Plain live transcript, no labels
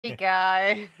Hey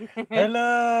guys.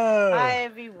 Hello. Hi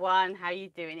everyone. How you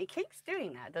doing? It keeps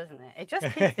doing that, doesn't it? It just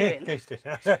keeps doing.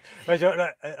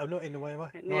 I'm not in the way, am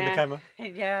I? Not on the Yeah. camera.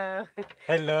 Hello.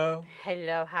 Hello.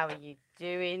 Hello. How are you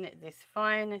doing this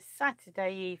fine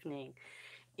Saturday evening?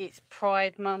 It's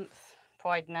Pride Month.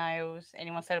 Pride nails.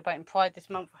 Anyone celebrating Pride this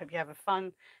month? I hope you have a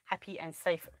fun, happy, and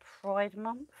safe Pride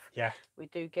Month. Yeah. We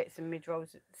do get some mid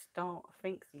rolls at the start, I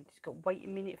think. So you just got to wait a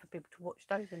minute for people to watch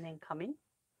those and then come in.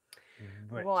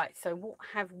 Right, so what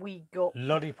have we got?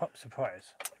 Lollipop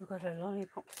surprise. We've got a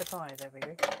lollipop surprise over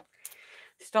here.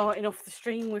 Starting off the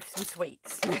stream with some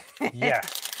sweets. Yeah.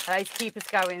 They keep us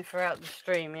going throughout the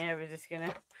stream, yeah? We're just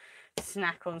going to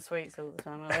snack on sweets all the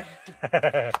time, are we?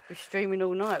 We're streaming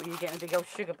all night. We're getting a big old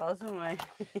sugar buzz, aren't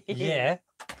we? Yeah.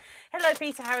 Hello,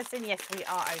 Peter Harrison. Yes, we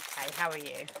are okay. How are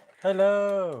you?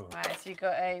 Hello. Right, so you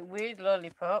got a weird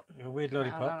lollipop. A weird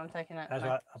lollipop. I'm taking that. That's Mine.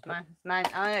 right. It's mine. It's mine.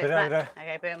 Oh, no, Put it's it mine. over there.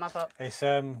 Okay, put it in my pot. It's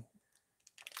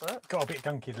What? got a bit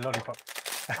gunky, the lollipop.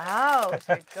 Oh,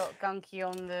 so it's got gunky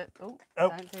on the. Oh,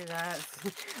 don't do that.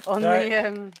 On Sorry.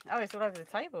 the oh, it's all over the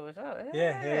table as well.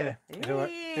 Yeah. It's all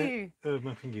right. Ew.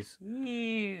 My fingers.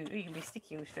 Ew. You can be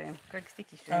sticky all stream. Greg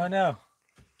sticky stream. Oh no.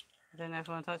 I don't know if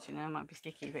I want to touch it now. It might be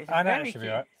sticky, but it's I know very it should cute. be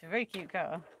right. It's a very cute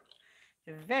car.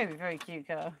 It's a very, very cute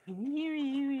car.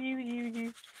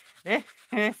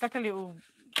 It's like a little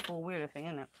four-wheeler thing,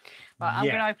 isn't it? Right, I'm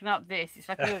going to open up this. It's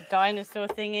like a little dinosaur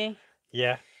thingy.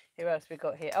 Yeah. Who else we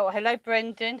got here? Oh, hello,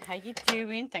 Brendan. How you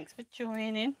doing? Thanks for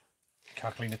joining.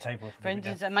 Can't clean the table.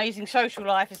 Brendan's amazing social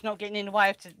life is not getting in the way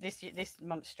of this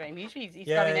month's stream. Usually he's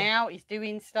going out, he's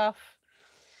doing stuff.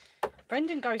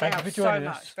 Brendan goes out so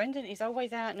much. Brendan is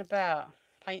always out and about,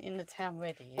 painting the town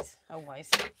red. He is, always.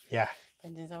 Yeah.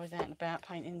 Brendan's always out and about,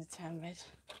 painting the town red.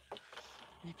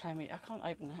 They play me. I can't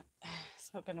open that.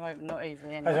 It's not going to open, not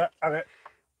easily anyway. Okay.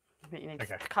 But you need to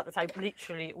cut the tape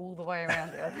literally all the way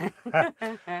around it, I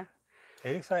think.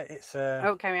 It looks like it's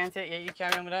Oh, carry on to it. Yeah, you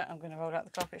carry on with that. I'm going to roll out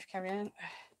the carpet. Carry on.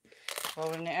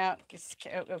 Rolling it out.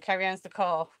 Carry on's the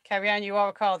car. Carry on, you are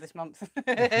a car this month.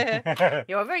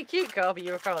 You're a very cute car, but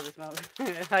you're a car this month.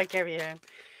 Hi, Carry on.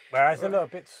 Well, there's a lot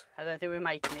of bits. I don't think we're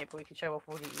making it, but we can show off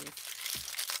what it is.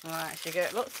 Alright, so you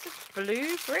get lots of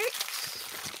blue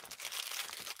bricks.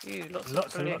 Ooh, lots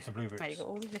of blue bricks. Mate, you got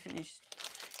all the different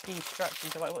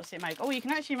instructions about what's it make. Oh, you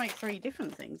can actually make 3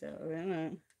 different things out of it, isn't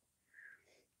it?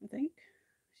 I think.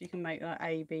 So you can make like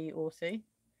A, B, or C.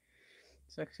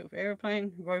 So sort of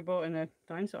aeroplane, robot, and a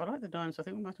dinosaur. I like the dinosaur. I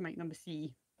think we might have to make number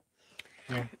C.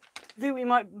 Yeah. I think we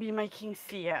might be making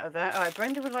C out of that. All right,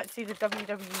 Brenda would like to see the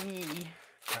WWE.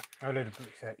 Oh, load of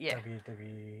bricks out. Yeah.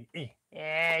 WWE.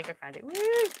 Yeah, go find it. Woo!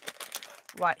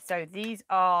 Right, so these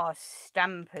are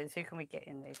stampers. Who can we get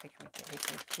in these?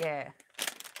 Yeah.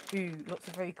 Ooh, lots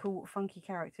of very cool, funky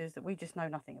characters that we just know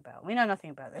nothing about. We know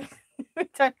nothing about this.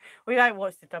 we don't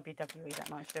watch the WWE that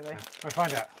much, do we? We'll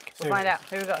find out. We'll find out.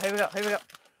 Who we got?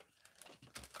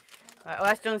 Right, well,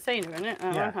 that's John Cena, isn't it?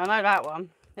 Yeah. I know that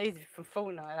one. He's from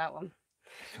Fortnite, that one.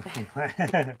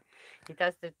 He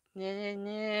does the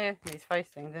his face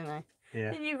thing, didn't he?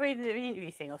 Yeah. Didn't you read the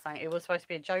interview thing or something? It was supposed to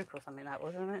be a joke or something, that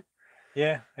wasn't it?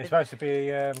 Yeah, it's supposed to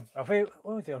be. I think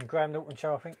what was it on Graham Norton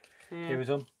show? I think he was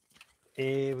on.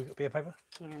 Here we got a bit of paper.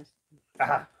 Yes.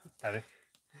 Aha, that is.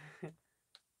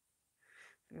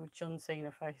 Your John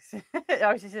Cena face.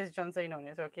 Oh, she says John Cena on it.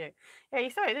 It's so cute. Yeah, you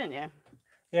saw it, didn't you?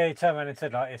 Yeah, he turned around and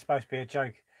said like it's supposed to be a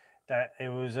joke, that it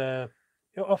was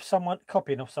off someone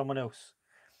copying off someone else.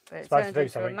 But it turned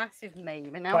into a massive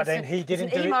meme, and now but then he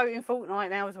didn't do it. Emote in Fortnite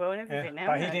now as well, and everything now.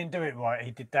 But he didn't do it right.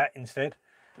 He did that instead,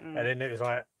 and then it was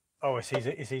like, oh, it's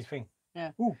his thing.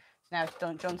 Yeah. Ooh. Now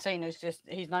John Cena's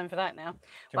he's known for that now.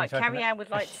 Right, Carrie Ann would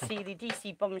like to see the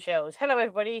DC bombshells. Hello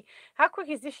everybody. How quick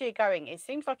is this year going? It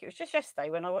seems like it was just yesterday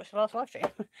when I watched the last live stream.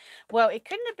 Well, it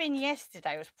couldn't have been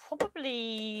yesterday. It was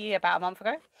probably about a month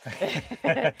ago. But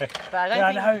I don't think...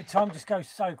 I know, time just goes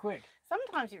so quick.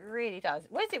 Sometimes it really does.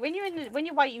 What is it when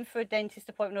you're waiting for a dentist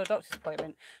appointment or a doctor's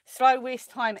appointment? Slowest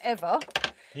time ever.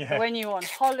 Yeah. When you're on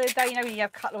holiday, you know, when you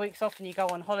have a couple of weeks off and you go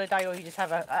on holiday, or you just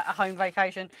have a home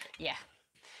vacation. Yeah.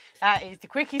 That is the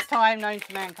quickest time known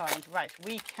to mankind. Right,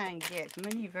 we can get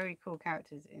many very cool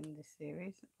characters in this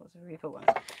series. Lots of really cool ones.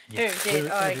 Yes. Who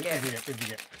did I get? Who did you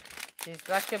get? She's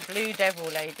like a blue devil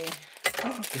lady.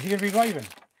 Is she going to be Raven?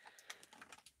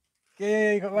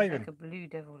 Yeah, you got Raven. Like a blue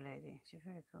devil lady. She's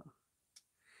very cool.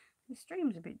 The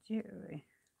stream's a bit jittery.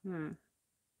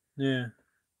 Yeah.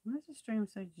 Why is the stream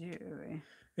so jittery?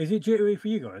 Is it jittery for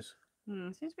you guys?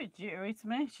 Seems a bit jittery to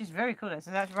me. She's very cool.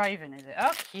 So that's Raven, is it?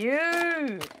 Oh,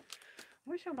 cute! I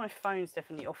wish my phone's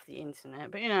definitely off the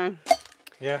internet, but you know.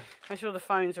 Yeah. Make sure the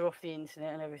phones are off the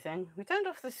internet and everything. We turned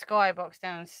off the skybox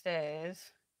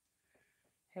downstairs.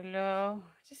 Hello.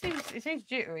 It seems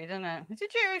jittery, doesn't it? Is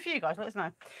it jittery for you guys? Let us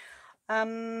know.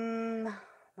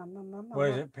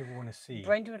 Where is it people want to see?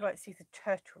 Brendan would like to see the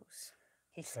turtles.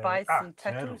 He spies some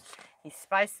turtles. He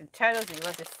spies some turtles and he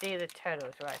wants to see the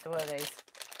turtles. Right, so what are these?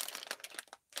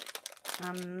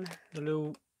 The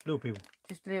little people.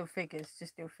 Just little figures,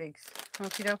 just little figs.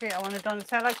 Okie dokie, I want a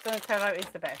Donatello. Donatello is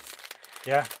the best.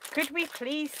 Yeah. Could we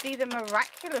please see the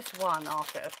miraculous one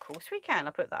after? Of course we can. I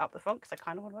put that up the front because I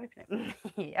kind of want to open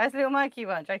it. As little Mikey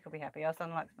one. Jake will be happy. Our son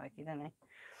likes Mikey, doesn't he?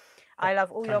 I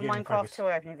love all your Minecraft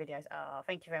toy opening videos. Oh,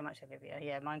 thank you very much, Olivia.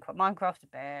 Yeah, Minecraft's the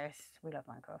best. We love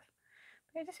Minecraft.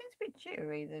 But it just seems a bit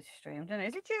jittery, the stream, doesn't it?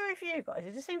 Is it jittery for you guys?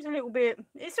 It just seems a little bit...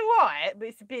 It's alright, but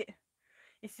it's a bit...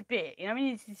 You know what I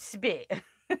mean? It's a bit.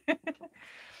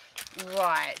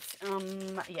 Right.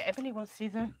 Yeah, everybody wants to see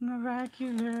the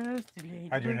miraculous.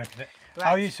 How do you know that?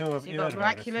 Right. Oh, you saw. So you got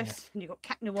miraculous. And you got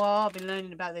Cat Noir. I've been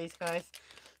learning about these guys.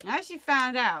 I actually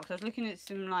found out because I was looking at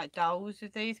some like dolls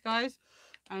with these guys,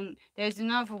 and there's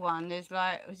another one. There's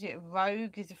like, was it a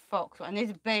rogue? Is a fox, and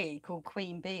there's a bee called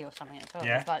Queen Bee or something.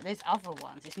 Yeah. It's like there's other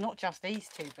ones. It's not just these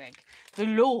two big. The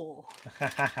lore.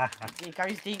 It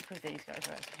goes deep with these guys.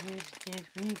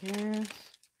 Right.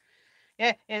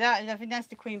 Yeah, I think that's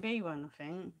the Queen Bee one, I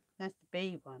think. That's the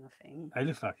bee one, I think. It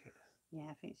looks like it. Yeah,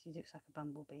 I think she looks like a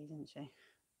bumblebee, doesn't she?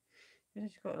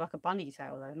 She's got like a bunny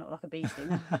tail, though, not like a bee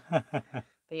sting. But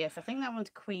yes, I think that one's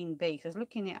Queen Bee, because I was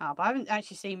looking it up. I haven't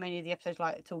actually seen many of the episodes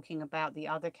like talking about the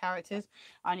other characters.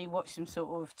 I only watched them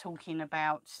sort of talking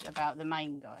about the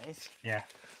main guys. Yeah.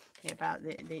 Yeah, about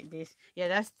this.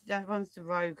 Yeah, that one's the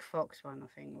Rogue Fox one, I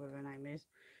think, whatever her name is.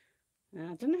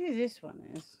 I don't know who this one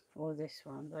is, or this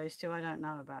one. Those two I don't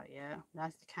know about yet.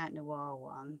 That's the Cat Noir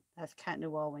one. That's Cat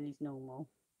Noir when he's normal.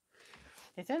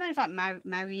 Is there like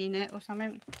Marionette or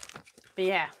something? But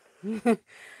yeah.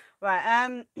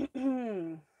 Right,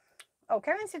 oh,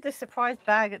 Karen said the surprise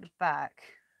bag at the back.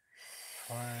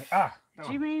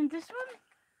 Do you mean this one?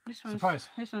 This one's surprise.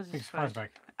 This one's a big surprise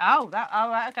bag. Oh,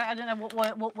 right, okay. I don't know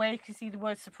where you can see the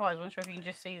word surprise. I'm not sure if you can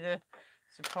just see the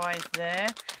surprise there.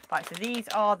 Right, so these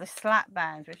are the slap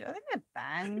bands, which I think they're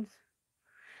bands.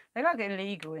 They're like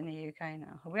illegal in the UK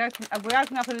now. Are we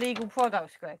opening up illegal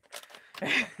products, Greg?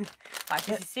 Right,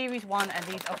 this is series 1 and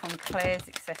these are from Claire's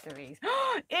Accessories.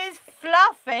 It's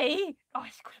fluffy! Oh,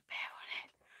 it's got a bear on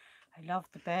it. I love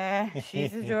the bear.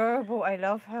 She's adorable. I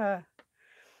love her.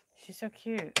 She's so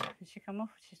cute. Did she come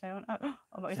off? Did she stay on?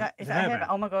 Oh, is that a hairband?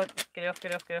 Oh my god. Get it off.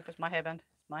 It's my hairband.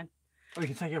 It's mine. Oh, you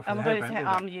can take it off as a hairband.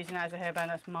 I'm using that as a hairband.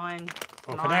 That's mine.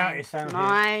 Well, for now, it's down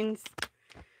Mine's.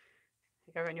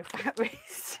 You go around your fat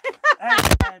wrist. Oh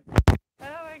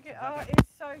my god. Oh, it's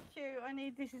so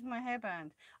cute. This is my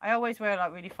hairband. I always wear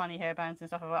like really funny hairbands and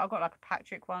stuff. I've got like a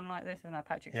Patrick one like this, and a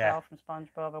Patrick Star from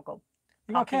SpongeBob. I've got.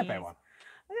 You got a Care Bear one?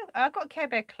 I've got a Care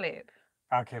Bear clip.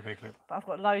 Oh, Care Bear clip. But I've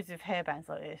got loads of hairbands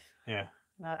like this. Yeah.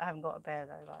 No, I haven't got a bear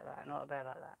though like that. Not a bear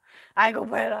like that. I ain't got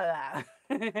a bear like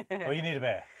that. Well, you need a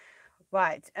bear.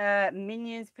 Right,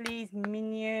 minions, please,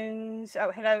 minions.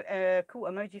 Oh, hello, cool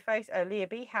emoji face. Leah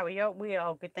B, how are you? We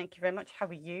are good, thank you very much. How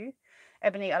are you?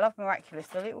 Ebony, I love Miraculous.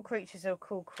 The little creatures are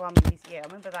called Crummies. Yeah, I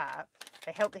remember that.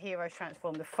 They help the heroes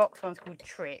transform. The fox one's called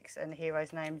Trix, and the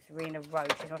hero's name's Rena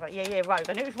Rogue. She's like, yeah, Rogue.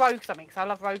 I knew it was Rogue something, because I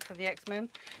love Rogue from the X-Men.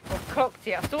 I clocked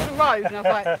it. I saw the Rogue, and I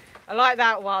was like, I like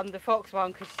that one, the fox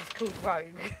one, because she's called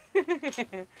Rogue.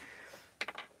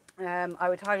 I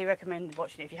would highly recommend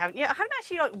watching it if you haven't. Yeah, I haven't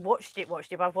actually like watched it, but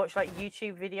I've watched like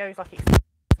YouTube videos, like YouTube,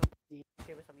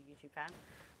 I'm a YouTube fan.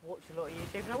 Watch a lot of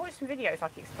YouTube, and I watched some videos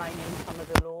like explaining some of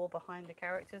the lore behind the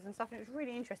characters and stuff. And it was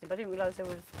really interesting, but I didn't realise there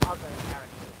was other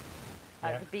characters,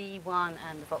 like the bee one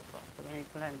and the fox one. So we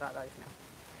need to learn about those now.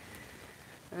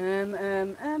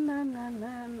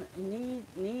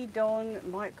 Nidon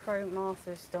Micro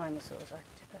Masters Dinosaurs.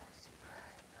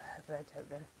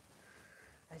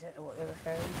 I don't know what they're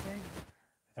referring to.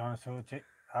 Dinosaurs.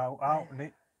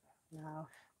 No.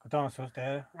 Dinosaurs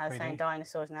there. Now they're saying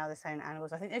dinosaurs, now they're saying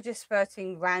animals. I think they're just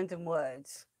spurting random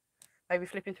words. Maybe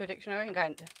flipping through a dictionary and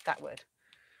going, that word.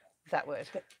 That word.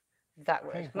 That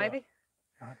word. Maybe?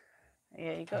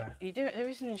 Yeah, there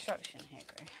is an instruction here,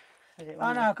 Greg.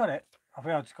 Oh no, I got it. I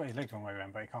think I just got his legs one way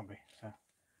around, but it can't be. So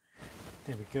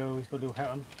there we go, he's got a little hat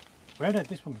on. We haven't had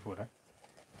this one before though.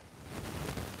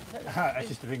 That's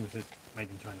just the thing that says made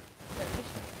in China.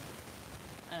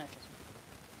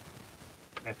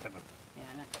 That's that one. Yeah,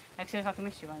 I know. Actually, it's like a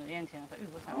mystery one at the end here. I was like,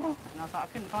 ooh, what's that one? And I was like, I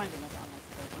couldn't find him. I was like,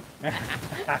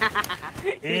 that's the first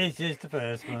one. It's just the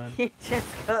first one. You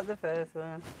just got the first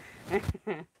one.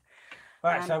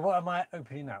 Right, so what am I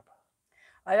opening up?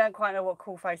 I don't quite know what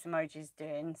cool face emoji's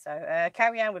doing. So,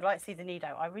 Carrie Ann would like to see the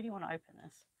Nido. I really want to open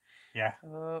this. Yeah.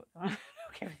 Oh,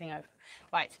 everything over.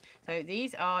 Right, so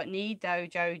these are Nido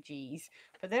Jojis,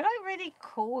 but they're like really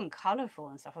cool and colourful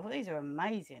and stuff. I thought these are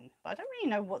amazing, but I don't really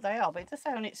know what they are. But it does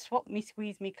say on it, swap me,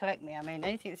 squeeze me, collect me. I mean,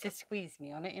 anything that says squeeze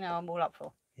me on it, you know, I'm all up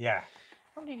for. Yeah.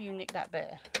 I can't believe you nicked that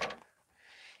bear.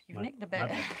 You've nicked the My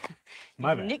bear.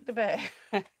 My You've bad. nicked the bear.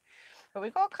 But we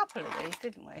got a couple of these,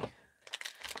 didn't we?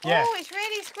 Yeah. Oh, it's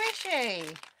really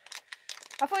squishy.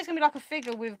 I thought it was going to be like a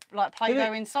figure with like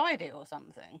Play-Doh inside it or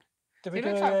something. Did we It do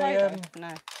looks like Play-Doh. No.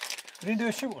 We didn't do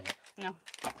a shoot on it? No.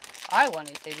 I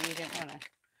wanted to, but you didn't want to.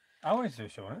 I wanted to do a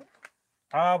shoot on it.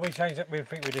 Ah, we changed it. We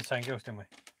think we did something else, didn't we?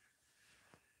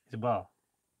 It's a bar.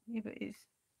 Yeah, but it's...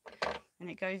 And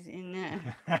it goes in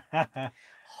there.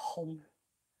 Hom.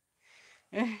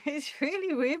 It's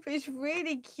really weird, but it's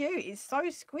really cute. It's so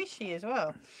squishy as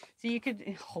well. So you could...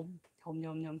 Hom, hom,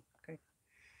 yum, yum. Okay.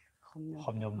 Hom, yum.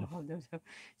 Hom, yum, yum. Hom, yum, yum.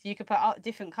 So you could put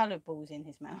different coloured balls in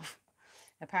his mouth.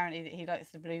 Apparently he likes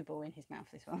the blue ball in his mouth,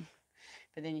 this one.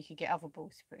 But then you could get other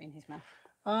balls to put in his mouth.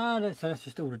 Ah, that's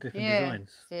just all the different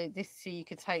designs. So you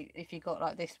could take, if you got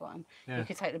like this one, you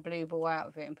could take the blue ball out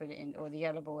of it and put it in, or the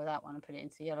yellow ball with that one and put it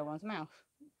into the yellow one's mouth.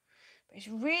 But it's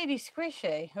really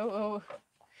squishy. Oh.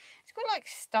 It's got like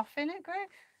stuff in it, Greg.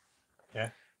 Yeah.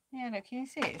 Yeah, look, can you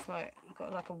see it? It's like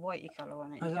got like a whitey colour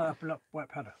on it. Is that a white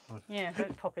powder? Yeah,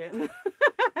 don't pop it.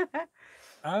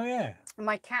 Oh yeah.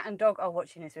 My cat and dog are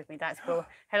watching this with me. That's cool.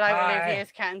 Hello, Hi.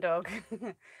 Olivia's cat and dog.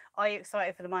 Are you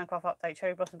excited for the Minecraft update?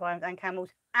 Cherry blossom biomes and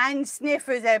camels and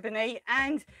sniffers, Ebony,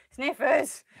 and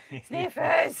sniffers.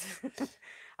 Sniffers.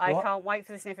 I can't wait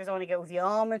for the sniffers. I want to get all the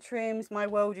armour trims. My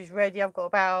world is ready. I've got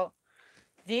about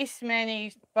this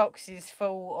many boxes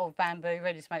full of bamboo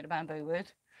ready to make the bamboo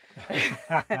wood.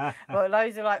 Got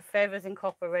loads of like feathers and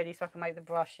copper ready so I can make the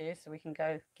brushes so we can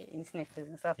go get in sniffers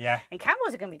and stuff. Yeah. And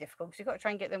camels are going to be difficult because you've got to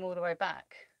try and get them all the way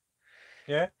back.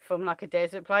 Yeah. From like a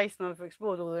desert place, and I've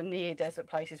explored all the near desert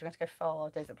places. We're going to go far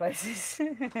desert places.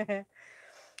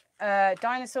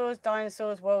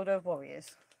 Dinosaurs, World of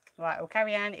Warriors. Right, well,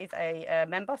 Carrie Ann is a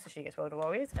member, so she gets World of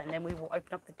Warriors, and then we will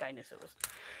open up the dinosaurs.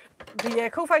 But yeah,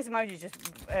 cool face emoji is just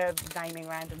naming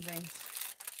random things.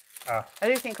 I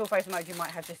do think cool face emoji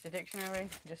might have just a dictionary,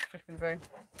 just flipping through,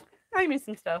 naming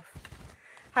some stuff,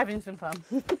 having some fun.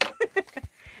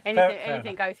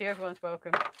 anything goes here, everyone's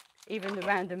welcome. Even the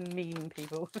random meme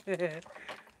people. I've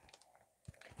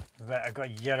got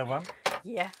a yellow one.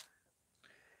 Yeah.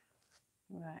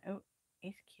 Right. Oh,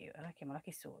 he's cute. I like him. I like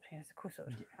his sword. He has a cool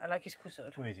sword. I like his cool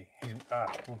sword. Where is he? He's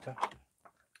water.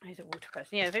 He's a water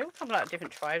person. Yeah, they all come like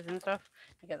different tribes and stuff.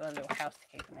 You get their little house to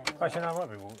keep them in. Actually, no, it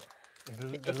might be water.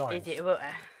 The lines. Is it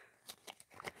water?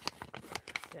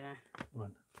 Don't know.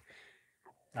 One.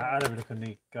 I don't look on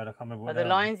the God. I can't remember what. The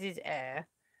lines is air.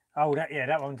 Oh,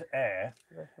 that one's air,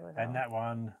 and that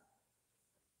one.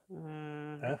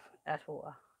 Earth. That's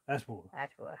water. That's water.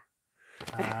 That's water.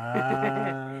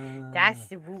 That's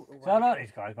the water one. So I like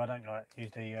these guys, but I don't like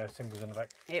use the symbols on the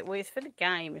back. Well, it's for the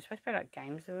game. It's supposed to be like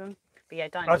games with them. But yeah,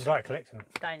 I just like collecting them.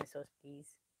 Dinosaurs,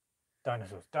 please.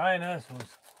 Dinosaurs.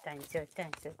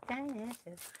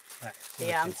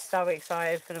 Yeah, I'm so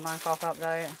excited for the Minecraft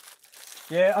update.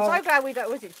 Yeah, I'm so glad we don't.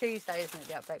 Was it Tuesday, isn't it?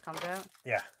 The update comes out.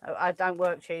 Yeah. I don't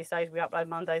work Tuesdays. We upload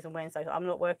Mondays and Wednesdays. I'm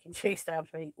not working Tuesday. I'm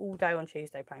spending all day on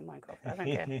Tuesday playing Minecraft. I don't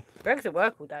care. Greg's at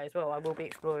work all day as well. I will be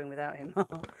exploring without him.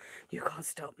 You can't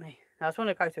stop me. I just want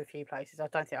to go to a few places. I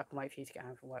don't think I can wait for you to get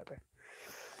home from work, Greg.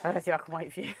 I don't think I can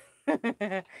wait for you.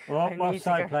 Well, I've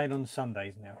started playing on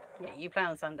Sundays now. Yeah, you play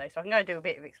on Sunday, so I can go do a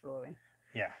bit of exploring.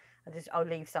 Yeah. I'll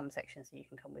leave some sections so you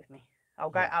can come with me. I'll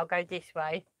go this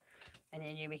way. And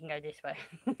then we can go this way.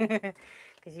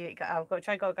 Because I've got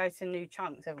to go to new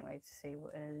chunks, haven't we, to see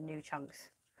what new chunks.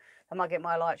 I might get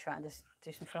my elytra and just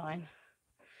do some flying.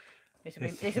 This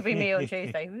will be me on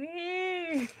Tuesday.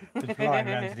 Just flying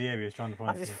around to the areas trying to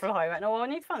find. I'll just fly around. No, I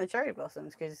need to find the cherry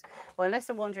blossoms because, well, unless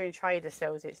the Wandering Trader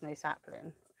sells its new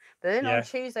sapling. But then on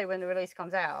Tuesday when the release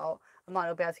comes out, I might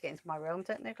not be able to get into my realm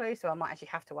technically, so I might actually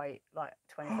have to wait like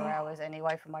 24 hours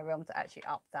anyway for my realm to actually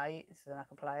update so then I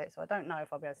can play it. So I don't know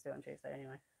if I'll be able to do it on Tuesday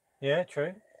anyway. Yeah,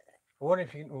 true. What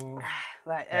if you can...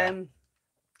 Right,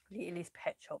 Lily's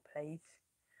Pet Shop, please.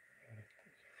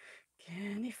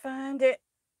 Can you find it?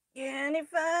 Can you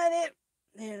find it?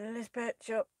 Lily's Pet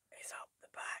Shop is up the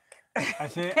back.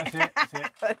 That's it.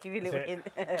 I'll give you a little hint.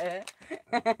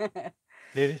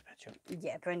 Lily's Pet Shop.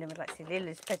 Yeah, Brendan would like to see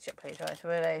Lily's Pet Shop, please. Right, so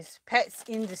where there's Pets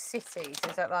in the City. So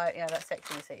is that like, that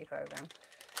Sex in the City programme?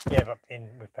 Yeah, but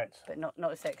with pets. But not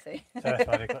sexy. So that's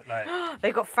why they've got like...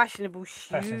 They've got fashionable shoes.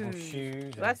 Fashionable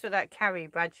shoes. Well, that's what that Carrie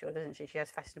Bradshaw, doesn't she? She has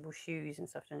fashionable shoes and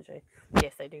stuff, doesn't she?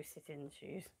 Yes, they do sit in the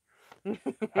shoes.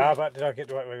 How about did I get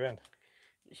the right way around?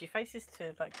 She faces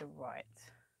to like the right.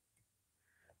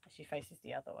 She faces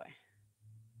the other way.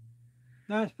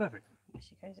 No, it's perfect. There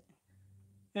she goes.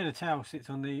 Yeah, the towel sits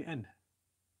on the end.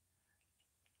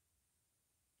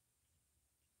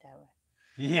 That way.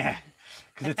 Yeah,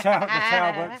 because the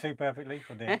towel works so perfectly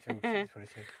for the actual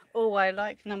 642. Oh, I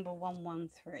like number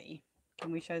 113.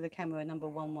 Can we show the camera number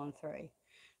 113?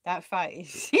 That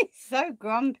face is so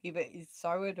grumpy, but it's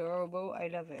so adorable. I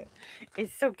love it.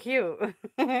 It's so cute.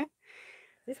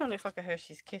 This one looks like a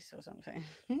Hershey's Kiss or something.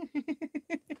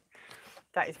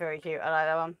 That is very cute. I like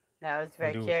that one. That was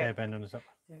very cute. Hairband on the top.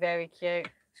 Very cute.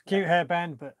 It's a cute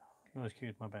hairband, but not as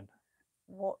cute as my band.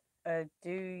 What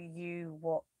do you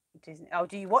watch Disney? Oh,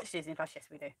 do you watch Disney Plus? Yes,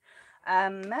 we do.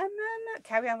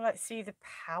 Carry on. Like, see the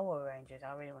Power Rangers.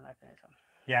 I really want to open this one.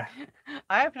 Yeah.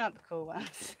 I open up the cool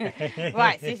ones.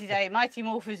 Right, so this is a Mighty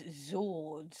Morphin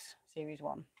Zords Series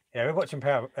 1. Yeah, we're watching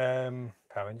Power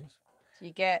Rangers. So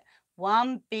you get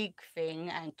one big thing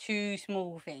and two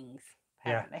small things,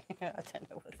 apparently. Yeah. I don't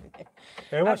know what to do.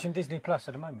 We're watching Disney Plus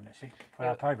at the moment, actually, for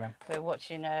our programme. We're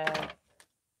watching X-Men.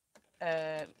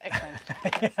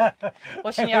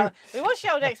 We watched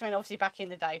the old X-Men obviously back in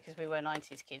the day because we were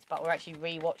 90s kids, but we're actually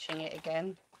re-watching it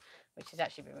again, which has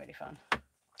actually been really fun.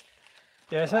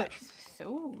 Yeah, so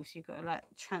you've got to like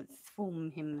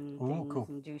transform him and things cool.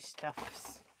 And do stuff.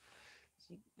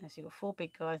 So you've got 4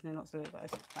 big guys and then lots of little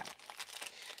guys. Right.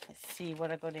 Let's see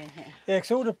what I got in here. Yeah,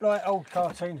 because all the like old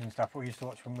cartoons and stuff we used to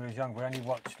watch when we was young, we only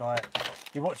watched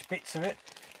you watch bits of it.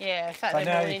 Yeah,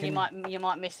 Saturday morning you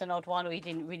might miss an odd one, or you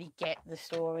didn't really get the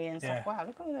story and stuff. Wow,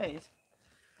 look at all those.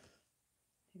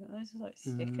 You got those like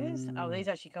stickers. Oh, these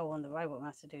actually go on the robot. We'll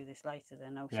have to do this later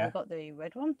then. Oh, so we've got the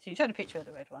red one. So you showed a picture of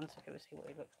the red one, so people see what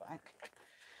it looks like.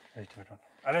 There's the red one.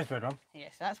 Oh, there's the red one.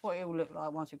 Yes, that's what it will look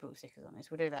like once we put stickers on this.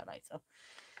 We'll do that later.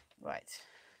 Right.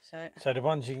 So the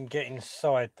ones you can get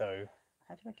inside though.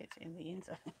 How do I get in the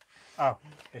inside? Oh,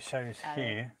 it shows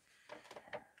here.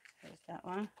 There's that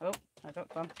one. Oh, I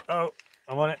dropped one. Oh,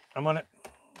 I'm on it.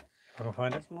 I can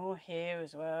find it. There's more here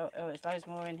as well. Oh, there's loads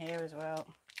more in here as well.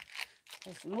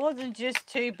 There's more than just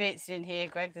 2 bits in here,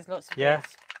 Greg. There's lots of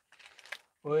bits.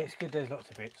 Well, it's good there's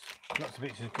lots of bits. Lots of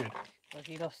bits is good. Well, have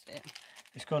you lost it?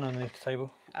 It's gone underneath the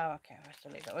table. Oh, okay. I'll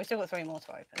still leave that. We've still got 3 more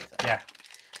to open. So. Yeah.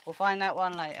 We'll find that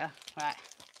one later. Right.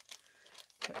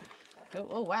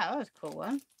 Oh, wow. That was a cool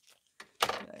one.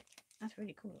 That's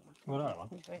really cool. Well, that one.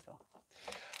 That's very cool.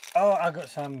 Oh, I got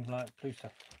some like blue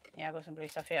stuff. Yeah, I got some blue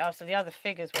stuff here. Oh, so the other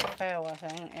figures will fail, I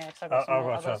think. Yeah, so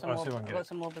I've got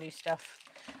some more blue stuff.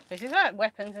 This is like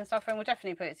weapons and stuff, and we'll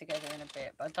definitely put it together in a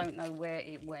bit, but I don't know where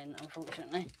it went,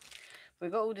 unfortunately.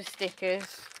 We've got all the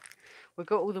stickers. We've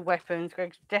got all the weapons.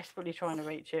 Greg's desperately trying to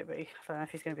reach it, but I don't know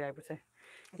if he's going to be able to.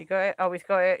 You got it? Oh, he's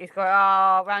got it. He's got it.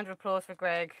 Oh, round of applause for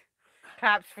Greg.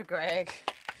 Claps for Greg.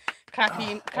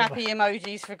 Clappy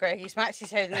emojis for Greg. He smacks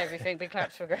his head and everything. Big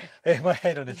claps for Greg. Hit my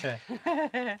head on the chair.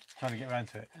 Trying to get around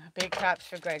to it. Big claps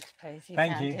for Greg, please.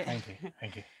 Thank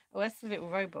you. Oh, that's the little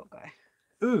robot guy.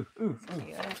 Ooh. Cute,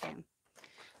 I like him.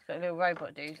 He's got a little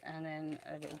robot dude and then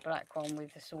a little black one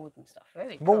with the sword and stuff.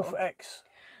 Really cool. Wolf X.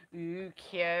 Ooh,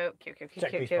 cute.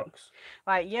 Box.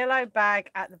 Right, yellow bag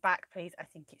at the back, please. I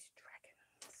think it's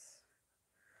dragons.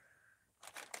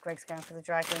 Greg's going for the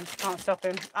dragons. Can't stop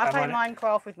him. I play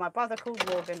Minecraft with my brother called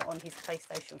Morgan on his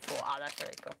PlayStation 4. Oh, that's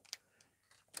very cool.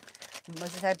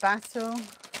 Was it a battle?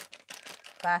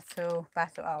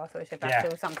 Oh, I thought it said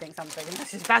battle, something.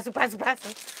 This is battle.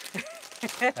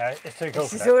 It's too cool.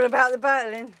 This is all about the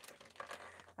battling.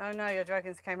 Oh no, your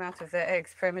dragons came out of their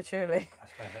eggs prematurely.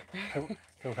 That's perfect.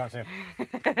 People can't see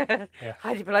them. Yeah.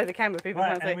 Hide it below the camera, people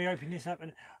can't see. And we open this up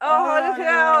and... Oh, look at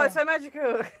that! Oh, it's so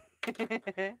magical!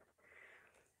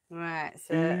 Right,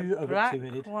 so black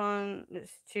one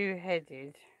that's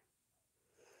 2-headed.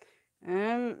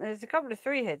 There's a couple of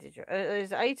 3-headed.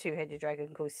 There's a 2-headed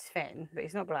dragon called Sven, but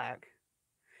it's not black.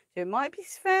 So it might be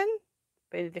Sven,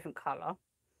 but in a different colour.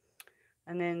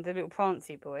 And then the little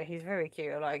Prancy boy, he's very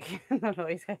cute. I like him.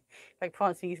 He's like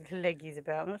prancing his little leggies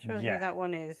about. I'm not sure who that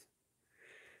one is.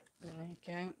 There you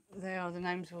go. They are the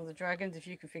names of all the dragons. If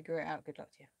you can figure it out, good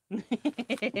luck to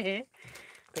you.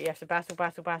 But you have to battle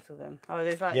them. Oh,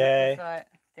 there's like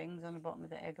things on the bottom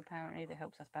of the egg apparently that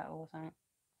helps us battle or something.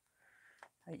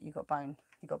 Oh, you got bone.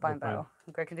 You got bone battle.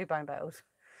 Greg can do bone battles.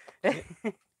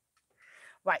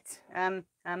 Right.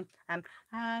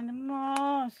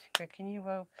 Animals. Greg, can you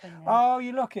open it? Oh,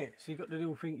 you lock it. So you've got the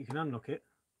little thing. You can unlock it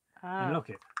and lock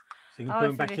it. So you can put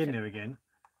them back in there again.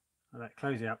 Like that.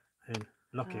 Close it up and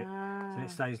lock it. So it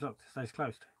stays locked. Stays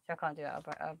closed. So I can't do that.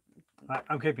 Right,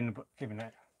 I'm keeping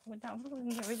that. Well, no, I'm not going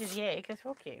to get rid of the egg. It's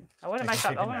rocky. I want to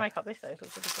make up this though. It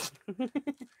looks really cool.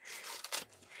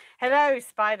 Hello,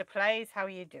 Spider Plays. How are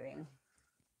you doing?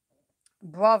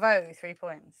 Bravo, 3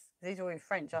 points. These are all in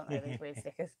French, aren't they? These weird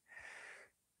stickers.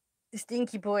 The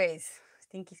Stinky Boys.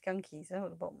 Stinky Skunkies. I don't know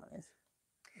what the bottom one is.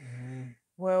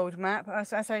 World map.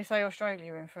 That's how you say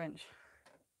Australia in French.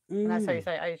 And that's how you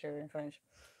say Asia in French.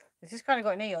 It's just kind of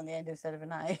got an E on the end instead of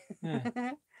an A.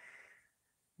 Yeah.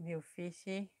 Little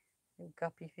fishy. Little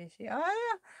guppy fishy. Oh,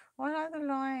 yeah. I like the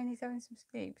lion. He's having some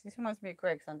sleeps. This reminds me of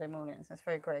Greg Sunday mornings. That's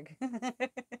very Greg.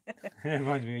 It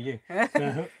reminds me of you.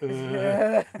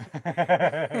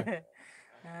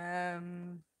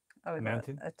 Oh, we've got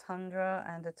a tundra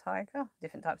and a tiger.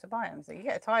 Different types of biomes. So you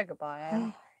get a tiger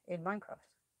biome in Minecraft.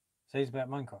 So he's about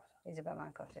Minecraft? He's about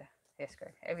Minecraft, yeah. Yes,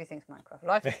 Greg. Everything's Minecraft.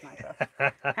 Life is Minecraft.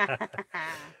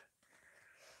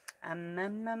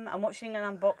 I'm watching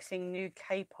an unboxing new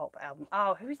K-pop album.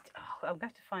 Oh, who's... Oh, I'm going to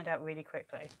have to find out really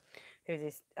quickly who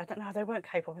this... I don't know. They weren't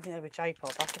K-pop. I think they were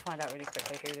J-pop. I have to find out really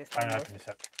quickly who this one was.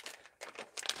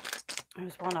 There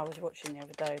was one I was watching the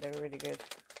other day. They were really good.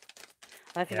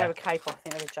 I don't think they were K-pop. I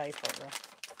think they were J-pop though.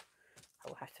 I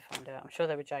will have to find out. I'm sure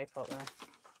they were J-pop though.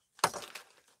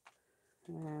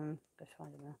 Let's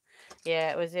find them now.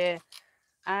 Yeah, it was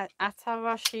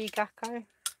Atarashi Gakko.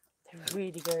 They're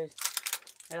really good.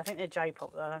 I think they're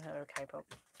J-pop though. I don't think they were K-pop.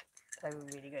 They were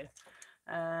really good.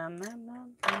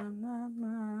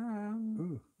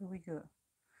 What we got?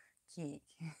 Cute.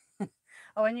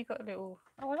 Oh, and you got a little...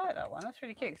 Oh, I like that one. That's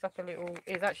really cute. It's like a little...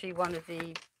 It's actually one of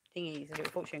the thingies, the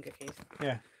little fortune cookies.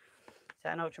 Yeah. Is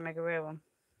that an ultra mega rare one?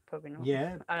 Probably not.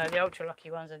 Yeah. Oh, no, the ultra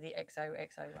lucky ones are the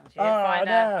XOXO ones.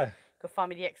 Go find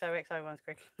me the XOXO ones,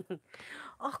 Greg.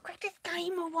 Oh, Greg, there's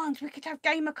gamer ones. We could have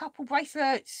gamer couple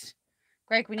bracelets.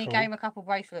 Greg, we need gamer couple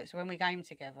bracelets. When we game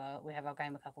together, we have our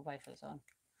gamer couple bracelets on.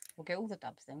 We'll get all the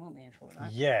dubs then, won't we, in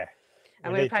Fortnite? Yeah.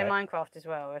 And we play Minecraft as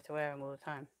well. We have to wear them all the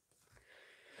time.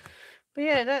 But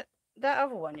yeah, that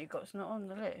other one you got's not on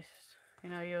the list. You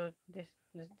know,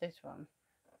 this one.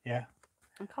 Yeah.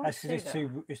 Actually,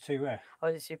 it's too rare. Oh,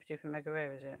 is it super duper mega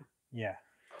rare? Is it? Yeah.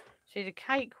 See the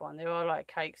cake one. There are like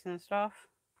cakes and stuff,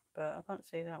 but I can't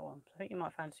see that one. I think you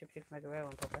might find a super duper mega rare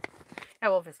one probably.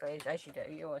 Oh, obviously, as you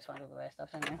do, you always find all the rare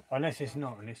stuff, don't you? Unless it's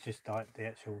not, and it's just like the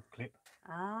actual clip.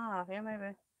 Ah, yeah,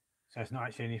 maybe. So it's not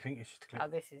actually anything. It's just a clip. Oh,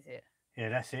 this is it. Yeah,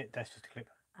 that's it. That's just a clip.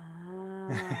 Ah.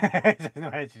 So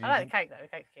not actually I like the cake though. The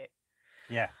cake's cute.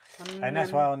 Yeah, and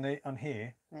that's why on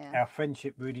here, our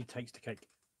friendship really takes the cake.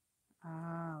 Oh,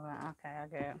 right, okay, I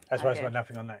get it. That's why it's got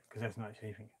nothing on that, because that's not actually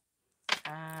anything.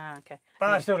 Ah, okay. But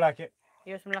I still like it.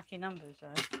 You have some lucky numbers,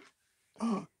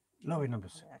 though. Lucky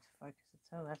numbers. That's focus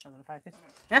at all. That's not going to focus.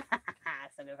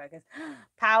 That's not going to focus.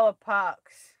 Power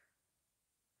Pucks.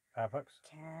 Power Pucks?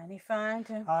 Can you find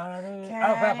him?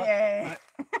 Power Pucks.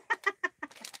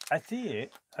 I see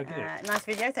it. I get it. Nice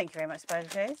video. Thank you very much,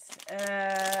 Spiders.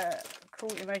 Cool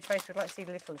emoji face. Would like to see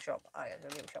the little shop. Oh, yeah, the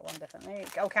little shop one, definitely.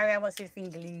 Oh, carry on. What's his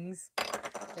fingerlings?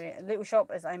 Little shop,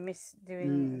 as I miss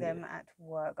doing them at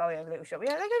work. Oh, yeah, little shop.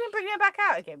 Yeah, they're going to bring them back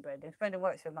out again, Brendan. Brendan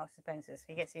works for Marks and Spencer's.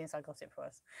 He gets the inside gossip for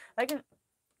us. They can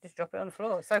just drop it on the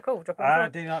floor. It's so cool. Drop it on the floor. I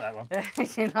do like that one. I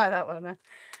do like that one.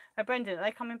 Brendan, are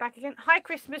they coming back again? Hi,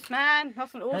 Christmas man.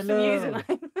 That's an awesome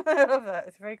username. I love that.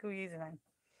 It's a very cool username.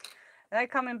 Are they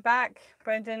coming back?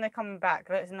 Brendan, they're coming back.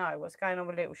 Let us know what's going on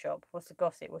with Little Shop. What's the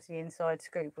gossip? What's the inside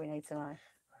scoop we need to know?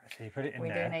 So you put it in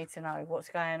there. We do need to know what's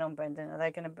going on, Brendan. Are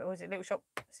they going to... Was it Little Shop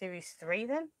Series 3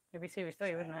 then? It'd be Series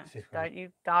 3, wouldn't it? Don't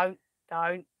you... Don't.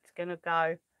 It's going to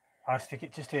go. I'll stick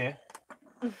it just here.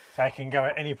 So I can go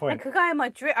at any point. I could go in my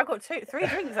drink. I've got 3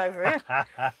 drinks over here.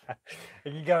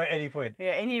 You can go at any point.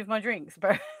 Yeah, any of my drinks,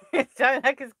 but don't.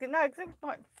 Because it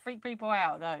might freak people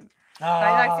out, don't.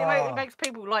 Oh. It makes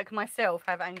people like myself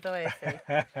have anxiety.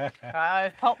 Right,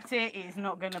 I've popped it. It's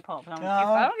not going to pop.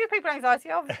 I don't give people anxiety.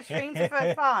 I'll stream for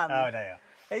fun. Oh, they are.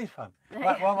 It is fun.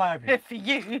 Right, what am I opening? For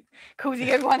you, causing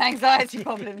everyone anxiety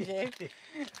problems, you.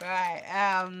 Right,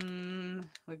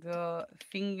 we've got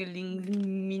fingerlings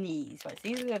minis. Right, so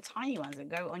these are the tiny ones that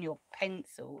go on your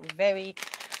pencil. Very,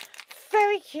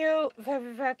 very cute.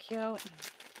 Very, very cute.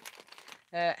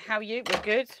 How are you? We're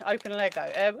good. Open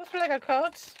Lego. What's Lego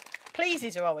cards?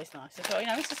 Pleases are always nice as well. You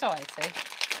know, in society.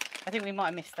 I think we might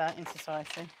have missed that in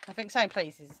society. I think saying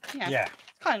pleases, yeah. It's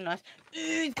kind of nice.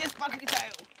 Ooh, it's just sparkly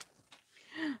tail.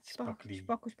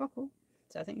 Sparkle.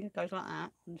 So I think it goes like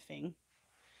that on the thing.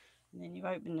 And then you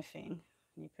open the thing.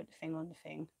 And you put the thing on the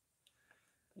thing.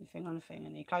 Put the thing on the thing.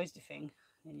 And you close the thing.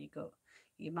 And then you got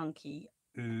your monkey.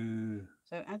 Ooh.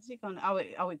 So how does it go on?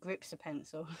 Oh, it grips the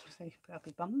pencil. So you put up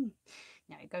your bum.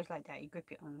 No, it goes like that. You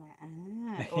grip it on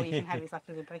there. Or you can have it like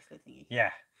a little bracelet thingy.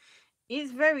 Yeah.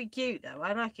 It's very cute though.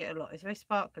 I like it a lot. It's very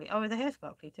sparkly. Oh, the hair's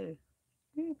sparkly too.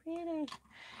 Ooh, pretty.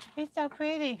 It's so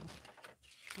pretty.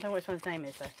 I don't know what this one's name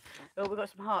is though. Oh, we've got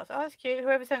some hearts. Oh, that's cute.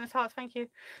 Whoever sent us hearts, thank you.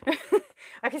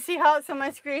 I can see hearts on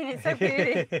my screen. It's so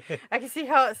pretty. I can see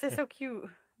hearts. They're so cute.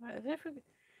 Right, I don't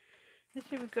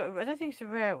think it's a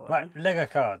rare one. Right, Lego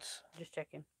cards. Just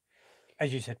checking.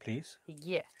 As you said, please.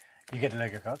 Yeah. You get the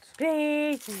Lego cards.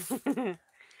 Please.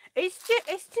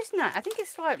 It's just not. I think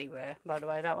it's slightly rare, by the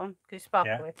way, that one. Because it's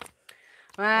sparkly.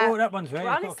 Yeah. Oh, that one's rare.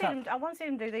 Well, I want to see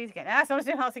them do these again. Ah, so I want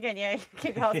to do hearts again. Yeah,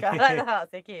 keep the hearts going. I like the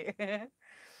hearts. They're cute.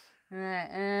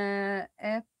 Right.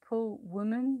 Apple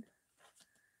woman.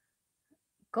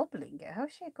 Goblin girl.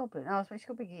 How's she a goblin? Oh, she's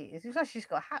got big ears. It looks like she's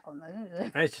got a hat on though, doesn't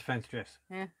it? It's just fancy dress.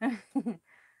 Yeah.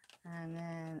 And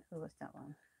then, oh, what's that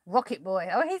one? Rocket Boy.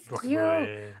 Oh, he's cute.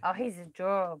 Boy. Oh, he's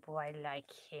adorable. I like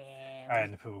him.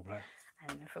 And the football player.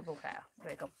 And the football player.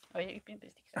 Very cool. Oh, you've been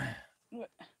busy. There.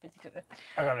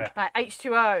 I got there. Right,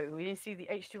 H2O. We didn't see the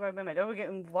H2O moment. Oh, we're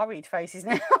getting worried faces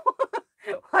now.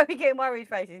 Why are we getting worried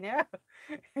faces now?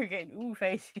 We're getting all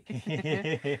faces.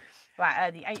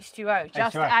 Right, the H2O.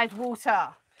 Just add water.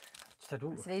 So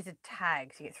these are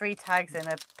tags. You get 3 tags and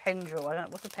a pendril. I don't know.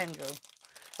 What's a pendril?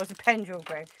 What's a pendril,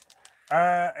 Greg?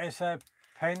 It's a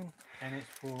pen and it's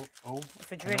for all.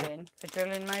 For drilling. For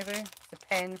drilling, maybe? It's a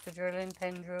pen for drilling,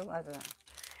 pendril. I don't know.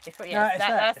 It's what, yeah, no,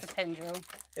 that's a pendril.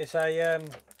 It's a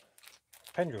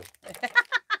pendril.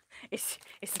 It's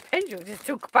a pendril. Just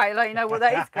talk about it like you know what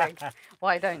that is, Greg.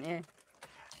 Why don't you?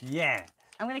 Yeah.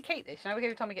 I'm going to keep this. You know,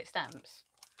 every time we get stamps.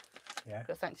 Yeah.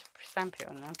 Got something to stamp it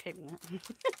on and I'm keeping it.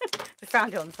 Just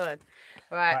found it on the side.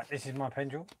 Right. This is my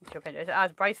pendril. It's your pendril. It's a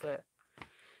bracelet. So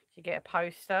you get a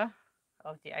poster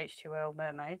of the H2O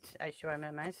mermaids.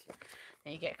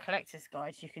 Then you get a collector's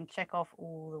guide. So you can check off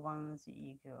all the ones that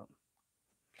you got.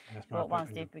 What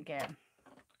ones did we get?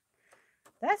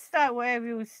 That's that what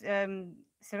Ariel's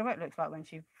silhouette looks like when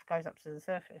she goes up to the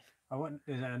surface. I want.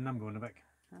 Is there a number on the back?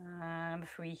 Number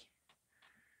 3.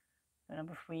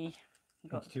 Number 3.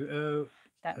 Got H2O.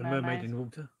 That a mermaid in the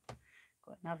water.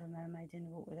 Got another mermaid in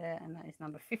the water there, and that is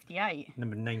number 58.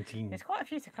 Number 19. There's quite a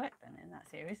few to collect then in that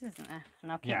series, isn't there?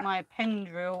 And I'll keep my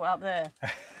pendril up there.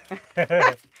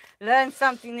 Learn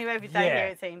something new every day here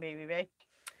at TeamBBB.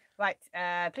 Right,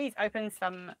 please open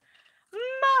some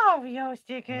Mario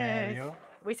stickers.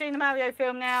 We've seen the Mario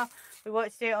film now. We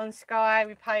watched it on Sky.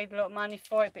 We paid a lot of money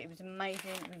for it, but it was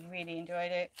amazing. We really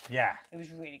enjoyed it. Yeah. It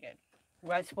was really good. We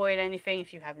won't spoil anything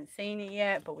if you haven't seen it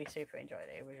yet, but we super enjoyed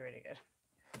it. It was really good.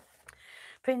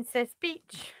 Princess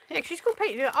Peach. Yeah, she's called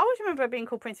Peach. I always remember her being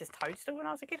called Princess Toadstool when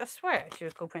I was a kid. I swear she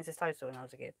was called Princess Toadstool when I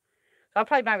was a kid. So I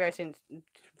played Mario since a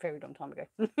very long time ago.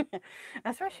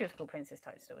 I swear she was called Princess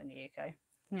Toadstool in the UK.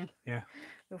 Yeah. Yeah.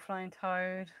 Little flying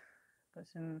toad. Got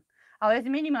some. Oh, there's a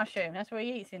mini mushroom. That's what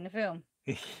he eats in the film.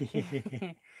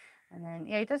 And then,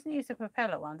 yeah, he doesn't use the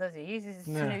propeller one, does he? He uses his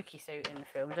Tanuki suit in the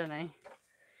film, doesn't he?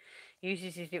 He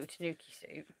uses his little Tanuki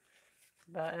suit.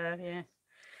 But, yeah.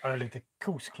 Only the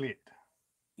course cleared.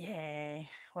 Yeah.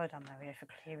 Well done, Mario, for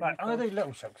clearing. Right, I'm going to do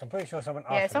little shops. I'm pretty sure someone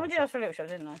asked. Yeah, someone did ask for little shops,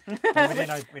 didn't they?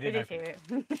 No, we didn't hear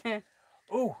it.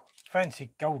 Oh, fancy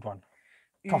gold one.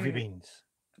 Coffee beans.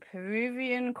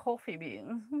 Peruvian coffee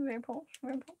beans. Very posh,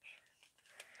 very posh.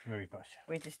 Very posh.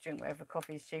 We just drink whatever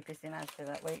coffee is cheapest in Asda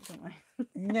that week, don't we?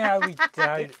 No, we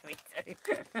don't. We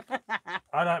do.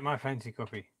 I like my fancy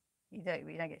coffee. You don't,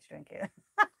 but you don't get to drink it.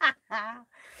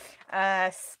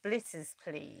 Splitters,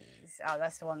 please. Oh,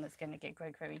 that's the one that's going to get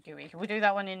Greg very gooey. We'll do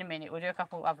that one in a minute. We'll do a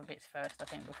couple other bits first, I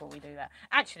think, before we do that.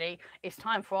 Actually, it's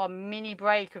time for our mini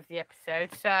break of the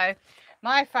episode. So,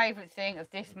 my favourite thing of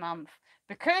this month,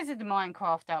 because of the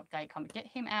Minecraft update, get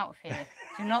him out of here.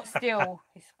 Do not steal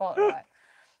his spotlight.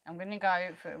 I'm going to go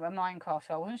for a Minecraft.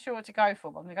 So I wasn't sure what to go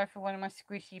for, but I'm going to go for one of my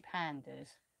squishy pandas.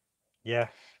 Yeah.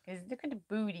 Because look at the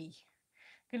booty.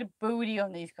 Look at the booty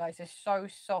on these guys. They're so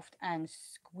soft and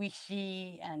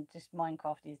squishy, and just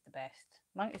Minecraft is the best.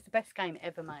 It's the best game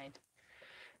ever made.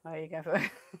 There you go for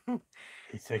it.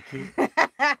 He's so cute.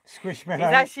 Squishmallow.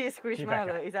 He's actually a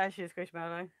squishmallow. He's actually a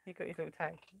squishmallow. He got his little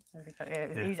tag.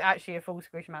 Yeah. He's actually a full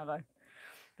squishmallow.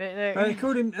 But they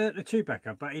called him the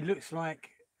Chewbacca, but he looks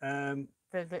like the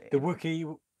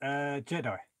Wookiee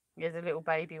Jedi. Yeah, the little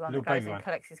baby one that goes and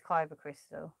collects his kyber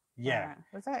crystal. Yeah.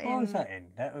 Was that what was that in?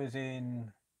 That was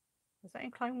in. Was that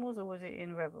in Clone Wars or was it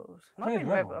in Rebels? It might have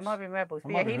been Rebels.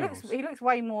 But yeah, he looks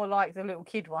way more like the little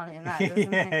kid one in that, doesn't he?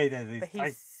 Yeah, he does. But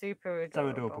he's super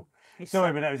adorable. So adorable.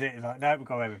 Sorry, but that was it. Like, no, we'll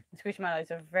go over. Squishmallows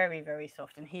are very, very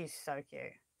soft, and he's so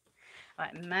cute.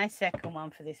 Right, my second one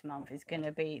for this month is going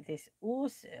to be this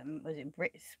awesome, was it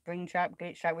Springtrap,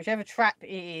 Glitch Trap, whichever trap it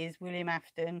is, William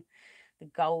Afton, the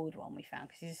gold one we found,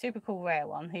 because he's a super cool rare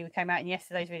one. He came out in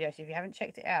yesterday's video, so if you haven't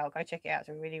checked it out, go check it out. It's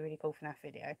a really, really cool FNAF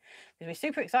video. Because we're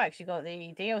super excited, because you got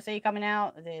the DLC coming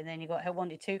out, then you got Help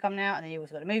Wanted 2 coming out, and then you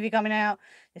also got the movie coming out.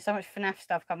 There's so much FNAF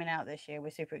stuff coming out this year. We're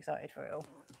super excited for it all.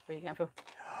 What are you going for?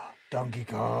 Donkey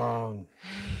Kong.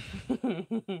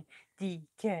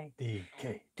 DK.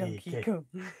 Donkey Kong.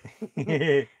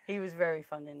 DK. He was very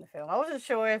fun in the film. I wasn't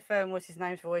sure if what's his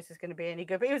name's voice was going to be any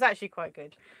good, but he was actually quite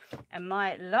good. And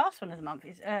my last one of the month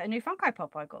is a new Funko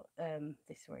Pop I got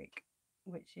this week,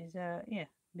 which is yeah,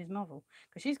 Ms. Marvel,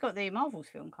 because she's got the Marvels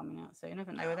film coming out soon,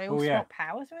 haven't they? Where they all swap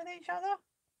powers with each other.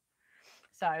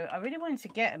 So I really wanted to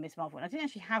get a Ms. Marvel, and I didn't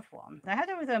actually have one. They had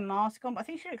her with her mask on, but I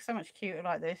think she looks so much cuter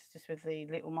like this, just with the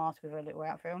little mask with her little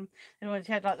outfit on. And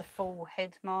she had like the full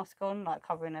head mask on, like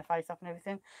covering her face up and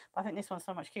everything. But I think this one's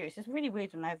so much cuter. It's just really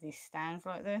weird when they have these stands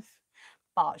like this.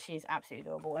 But she's absolutely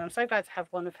adorable, and I'm so glad to have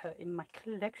one of her in my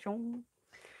collection.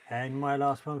 And my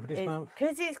last one for this month.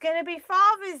 Because it's going to be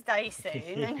Father's Day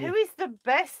soon, and who is the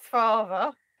best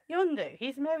father? Yondu.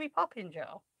 He's Mary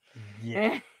Poppinger.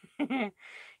 Yeah.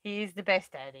 He is the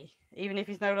best daddy. Even if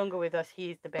he's no longer with us,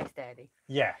 he is the best daddy.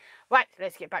 Yeah. Right,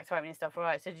 let's get back to opening stuff. All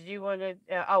right, so did you want to...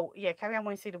 oh, yeah, Carrie Ann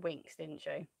wanted to see the Winks, didn't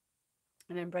she?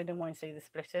 And then Brendan wanted to see the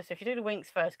Splitter. So if you do the Winks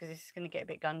first, because this is going to get a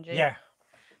bit gungy. Yeah.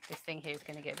 This thing here is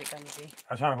going to get a bit gungy.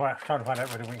 I was trying to find out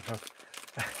where the Winks was.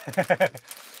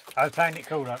 I was playing it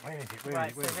cool, like, where is it? Where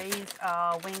is it? So these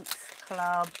are Winks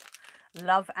Club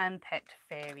Love and Pet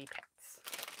Fairy Pets.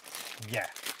 Yeah.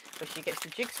 So you get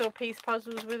some jigsaw piece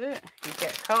puzzles with it, you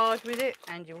get a card with it,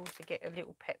 and you also get a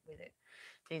little pet with it.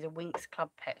 These are Winks Club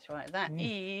pets, right? That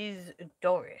is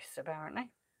Doris,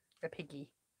 apparently. A piggy.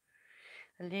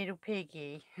 A little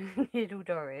piggy. Little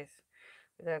Doris.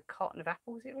 With a carton of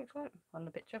apples, it looks like, on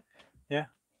the picture. Yeah.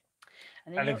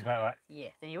 And that looks about right. Yeah.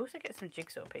 Then you also get some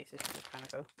jigsaw pieces, which is kind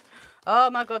of cool. Oh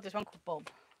my god, there's one called Bob.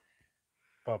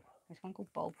 Bob. There's one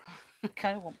called Bob. I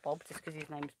kind of want Bob just because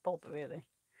his name's Bob, really.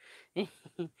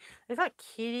 There's like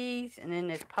kitties, and then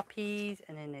there's puppies,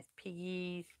 and then there's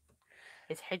piggies.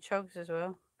 There's hedgehogs as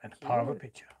well. And a part of a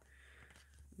picture.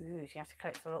 Ooh, so you have to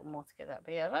collect a lot more to get that.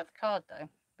 But yeah, I like the card though.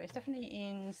 But it's definitely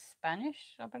in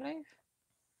Spanish, I believe.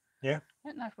 Yeah. I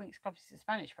don't know if Winks Club is a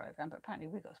Spanish program, but apparently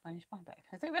we've got a Spanish buy back.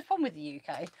 I think that's one with the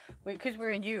UK. Because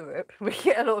we're in Europe, we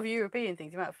get a lot of European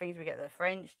things. The amount of things we get, the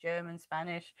French, German,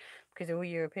 Spanish, because they're all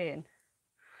European.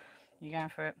 You're going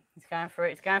for it. It's going for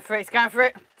it. It's going for it. It's going for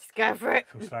it. It's going for it.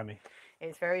 It's slimy.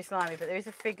 It's very slimy, but there is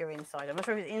a figure inside. I'm not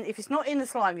sure if it's not in the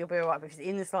slime, you'll be alright. But if it's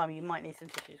in the slime, you might need some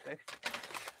tissues, boo.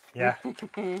 Yeah.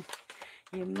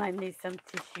 You might need some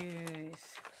tissues.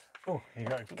 Oh, you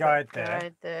got a guide there.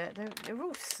 Guide there. They're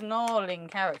all snarling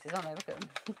characters, aren't they?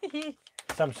 Look at them.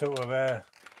 Some sort of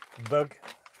bug.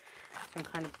 Some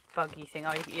kind of buggy thing.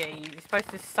 Oh, yeah, you're supposed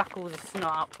to suck all the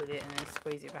snot up with it and then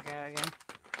squeeze it back out again.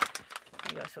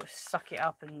 You got to sort of suck it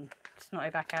up and snot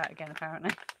it back out again,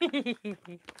 apparently. You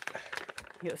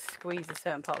got to squeeze a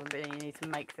certain part of it, and you need to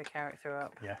make the character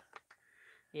up. Yeah.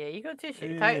 Yeah, you got tissue.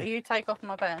 You take off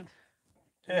my band.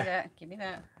 Give me that. Give me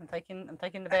that. I'm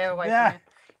taking the bear away from you.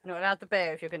 You're not allowed the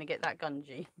bear if you're going to get that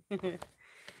gungy.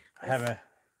 I have a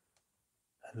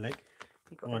leg.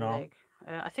 You've got a leg.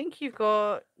 I think you've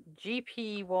got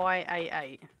GPY88.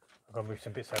 I've got to move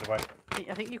some bits out of the way.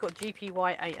 I think you've got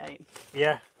GPY88.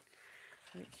 Yeah.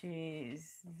 Which is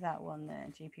that one there,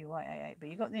 GPY88. But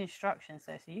you've got the instructions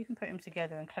there, so you can put them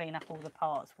together and clean up all the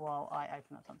parts while I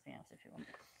open up something else if you want.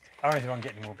 I don't want to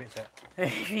get any more bits out.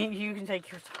 You can take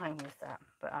your time with that.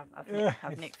 But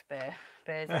I've nicked Bear.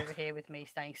 Bear's over here with me,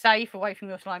 staying safe away from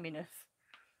your sliminess.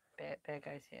 Bear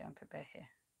goes here, and put Bear here.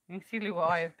 You can see the little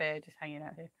eye of Bear just hanging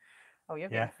out here. Oh, you're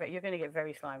going to get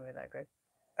very slimy with that, Greg.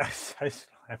 So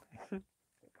slimy.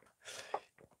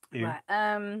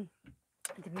 Right,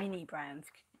 the mini brands.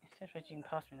 I suppose you can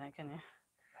pass me that, can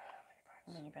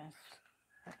you? Mini brands.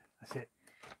 That's it.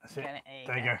 That's it.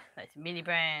 There you go. That's mini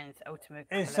brands. Ultimate.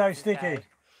 It's so sticky. Yeah,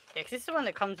 because this is the one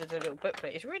that comes with a little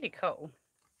booklet. It's really cool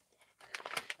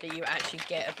that you actually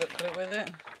get a booklet with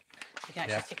it. You can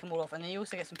actually tick them all off, and then you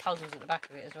also get some puzzles at the back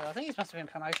of it as well. I think these must have been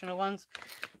promotional ones.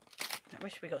 I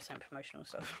wish we got sent promotional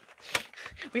stuff.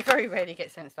 We very rarely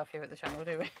get sent stuff here at the channel,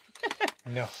 do we?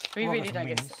 No. We really don't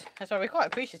get. That's why we're quite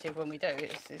appreciative when we do.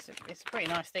 It's a pretty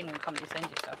nice thing when companies send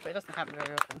you stuff, but it doesn't happen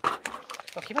very often.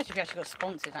 Well, can you imagine if we actually got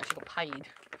sponsored and actually got paid?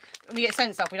 When we get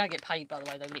sent stuff, we don't get paid, by the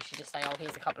way. They literally just say, oh,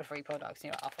 here's a couple of free products. And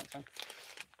you're like, oh, thanks, man.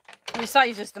 And it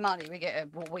saves us the money. We get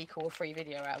a week or a free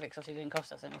video out of it because it didn't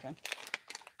cost us anything.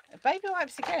 Baby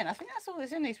wipes again. I think that's all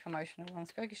that's in these promotional ones.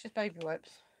 Greg, it's just baby wipes.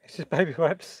 It's just baby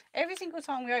wipes? Every single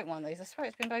time we open one of these, I swear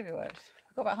it's been baby wipes.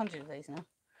 I've got about 100 of these now.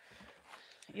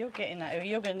 You're getting that.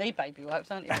 You're going to need baby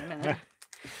wipes, aren't you, in a minute?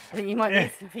 I think you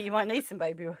might need some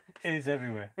baby wipes. It is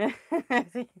everywhere.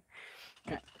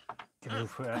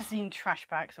 I've seen trash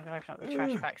bags. I'm going to open up the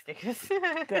trash bag stickers.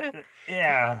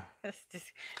 Yeah.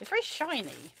 It's very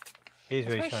shiny. It's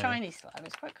very shiny slime.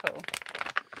 It's quite cool.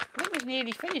 I think we've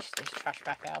nearly finished this trash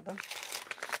bag album.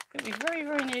 I think we've very,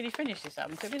 very nearly finished this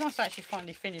album. So it'd be nice to actually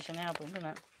finally finish an album,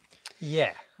 wouldn't it?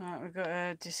 Yeah. Right, we've got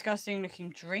a disgusting looking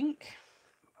drink.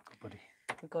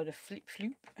 We've got a flip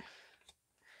floop.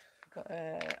 We've got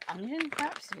an onion,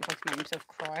 perhaps, if I can make himself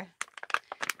cry.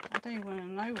 I don't even want to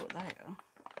know what they are.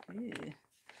 Ew.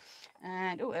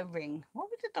 And a ring. Why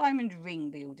would a diamond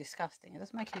ring be all disgusting? It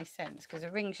doesn't make any sense because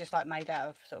a ring's just like made out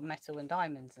of sort of metal and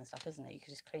diamonds and stuff, isn't it? You can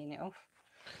just clean it off.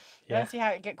 Yeah. I don't see how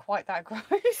it get quite that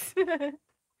gross. Look at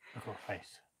her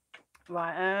face.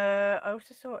 Right. I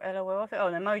also saw LOL.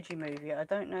 An Emoji Movie. I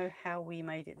don't know how we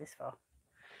made it this far.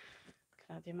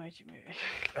 The Emoji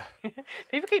Movie.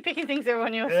 People keep picking things that are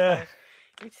on your side.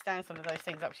 You need to stand some of those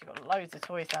things up. You've got loads of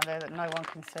toys down there that no one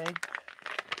can see.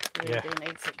 You really do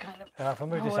need to kind of... if I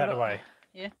move this out of the way.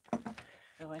 Yeah.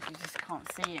 Otherwise you just can't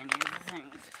see any of the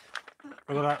things.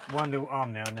 I've got that one little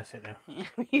arm now and that's it now.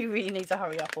 You really need to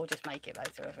hurry up or just make it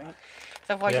later, I think.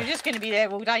 So otherwise you're just going to be there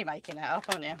all day making it up,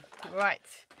 aren't you? Right.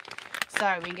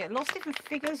 So we can get lots of different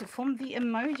figures from the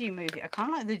Emoji Movie. I kind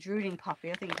of like the drooling puppy.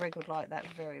 I think Greg would like that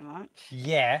very much.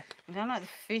 Yeah. I don't like the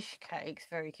fish cakes.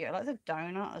 Very cute. I like the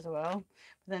donut as well.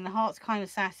 But then the heart's kind of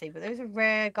sassy. But there's a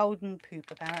rare golden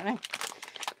poop apparently.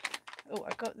 Oh,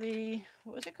 I got the...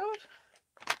 What was it called?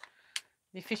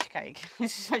 The fish cake.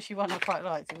 This is actually one I quite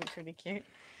liked. It looks really cute.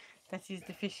 That is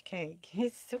the fish cake.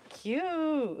 It's so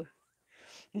cute.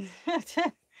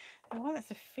 Why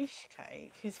that's a fish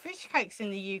cake? Because fish cakes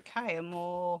in the UK are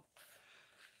more,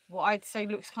 what I'd say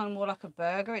looks kind of more like a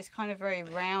burger. It's kind of very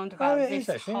round, about this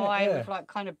high with like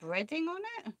kind of breading on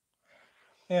it.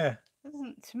 Yeah.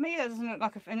 To me, that doesn't look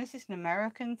like a. Unless it's an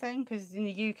American thing, because in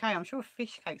the UK, I'm sure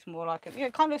fish cake's more like a. Yeah,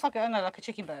 it kind of looks like like a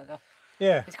chicken burger.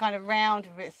 Yeah. It's kind of round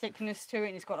with a bit of thickness to it,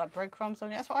 and it's got like breadcrumbs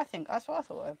on it. That's what I think. That's what I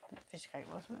thought a fish cake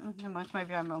was. Never mind,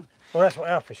 maybe I'm wrong. Well, that's what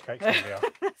our fish cakes really are.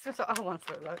 That's what I want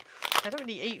to look like. I don't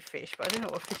really eat fish, but I don't know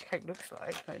what a fish cake looks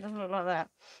like. But it doesn't look like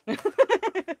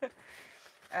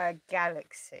that.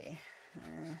 Galaxy.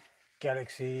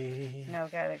 Galaxy. No,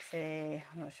 Galaxy.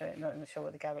 I'm not sure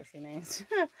what the galaxy means.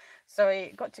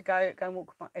 Sorry, got to go and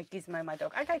walk Gizmo, my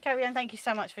dog. Okay, Carrie Ann, thank you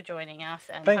so much for joining us.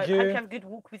 And thank you. Hope you have a good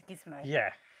walk with Gizmo.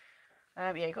 Yeah.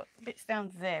 Yeah, you got bits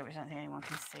down there which I don't think anyone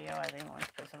can see. Oh, I think I want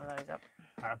to put some of those up.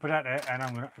 Alright, put that there and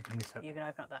I'm going to open this up. You're going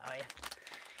to open up that, are you?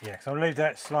 Yeah, so I'll leave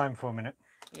that slime for a minute.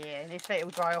 Yeah, and you say it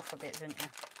will dry off a bit, didn't you?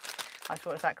 I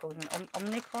thought, was that called an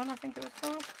Omnicron, I think it was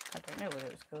called? I don't know what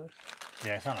it was called.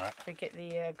 Yeah, something like that. So get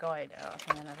the guide out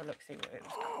and then have a look, see what it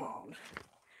was called.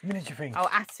 Miniature things. Oh,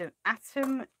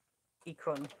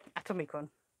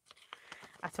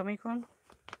 Atomicron.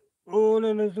 Oh,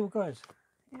 no, those little guys.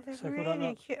 Yeah, they're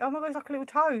really cute. Oh my god, it's like a little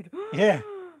toad. Yeah.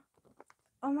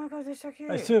 Oh my god, they're so cute.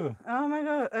 There's two of them. Oh my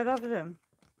god, I love them.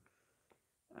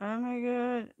 Oh my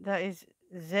god, that is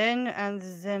Zen and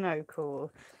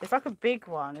Zenocool. It's like a big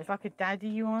one. It's like a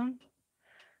daddy one.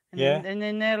 And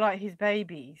then they're like his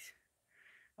babies.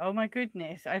 Oh my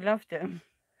goodness, I love them.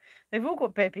 They've all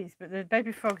got babies, but the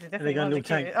baby frogs are definitely one of the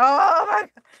cute. Oh my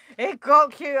god, it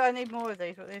got cute. I need more of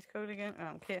these. What are these called again? Oh,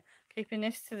 I'm keeping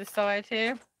this to the side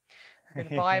here. I'm going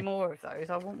to buy more of those.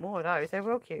 I want more of those. They're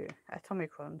real cute.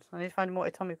 Atomicrons. I need to find more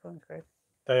Atomicrons, Greg.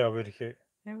 They are really cute.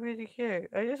 They're really cute.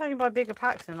 I just can buy bigger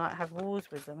packs and like have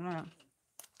wars with them. Right?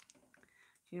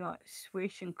 You like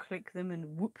swish and click them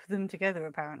and whoop them together.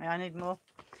 Apparently, I need more.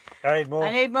 I need more.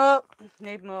 I need more.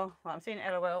 Need more. Well, I'm seeing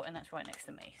LOL, and that's right next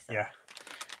to me. So. Yeah.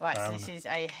 Right. So this is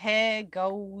a hair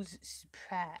goals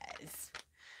surprise.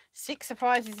 6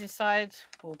 surprises inside.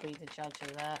 We'll be the judge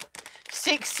of that.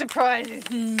 6 surprises.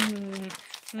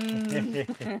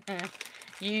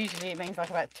 Usually it means like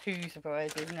about 2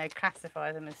 surprises, and they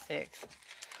classify them as 6.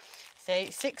 So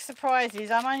 6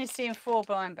 surprises. I'm only seeing 4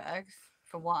 blind bags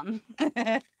for 1.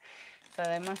 So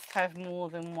they must have more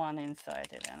than 1 inside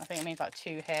it. And I think it means like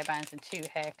 2 hairbands and 2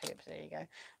 hair clips. There you go.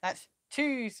 That's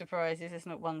 2 surprises. It's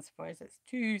not 1 surprise. That's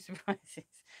 2 surprises.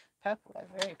 Purple, they're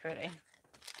very pretty.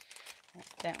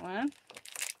 That's that one.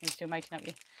 You're still making up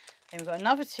your... Then we've got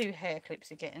another 2 hair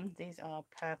clips again. These are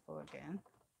purple again.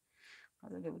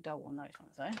 Like the little dull one, those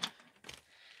ones though.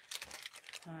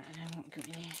 Right, and then what can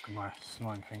we... Look at my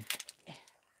slime thing. Yeah.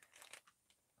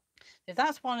 If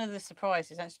that's one of the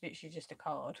surprises, that's literally just a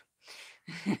card.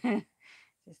 Just, I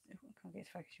can't get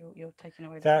focus. You're taking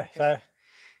away the focus.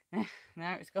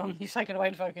 No, it's gone. You've taken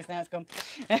away the focus. Now it's gone.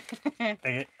 Take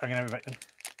it. I can have it back then.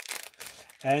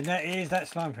 And that is that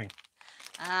slime thing.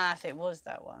 Ah, so it was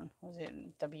that one. Was it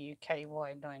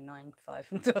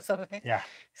WKY995 or something? Yeah.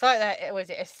 It's like that.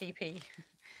 Was it SCP?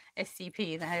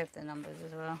 SCP, they have the numbers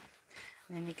as well.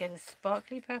 And then you get a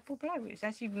sparkly purple blow, which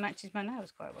actually matches my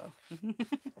nails quite well.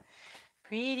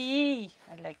 Pretty.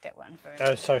 I like that one very much. That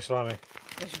was so slimy.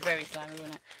 It was very slimy,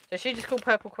 wasn't it? So she's just called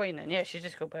Purple Queen then? Yeah, she's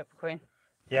just called Purple Queen.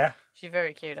 Yeah. She's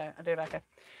very cute, I do like her.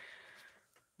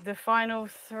 The final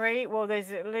 3, well,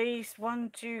 there's at least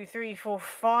 1, 2, 3, 4,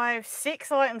 5,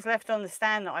 6 items left on the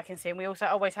stand that I can see. And we also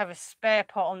always have a spare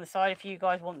pot on the side if you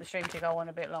guys want the stream to go on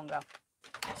a bit longer.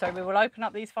 So we will open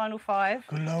up these final 5.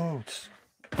 Good loads.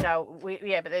 So, but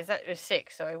there's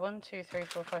 6. So 1, 2, 3,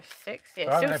 4, 5, 6.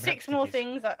 Yeah, still 6 more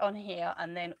things on here.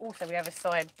 And then also we have a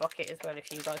side bucket as well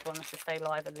if you guys want us to stay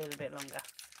live a little bit longer.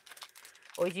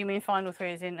 Or do you mean final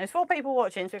 3 is in? There's 4 people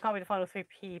watching, so it can't be the final 3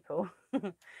 people.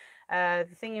 The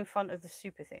thing in front of the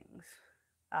super things.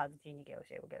 Ah, the genie girls.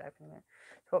 Yeah, we'll get that open in a minute.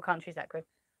 So what country is that, Chris?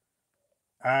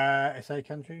 SA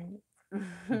country.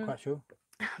 Not quite sure.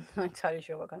 I'm not entirely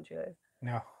sure what country that is.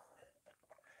 No.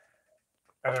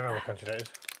 I don't know what country that is.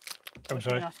 I'm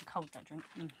sorry. Nice and cold, that drink.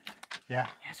 Yeah. Yeah,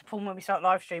 it's a problem when we start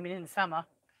live streaming in the summer.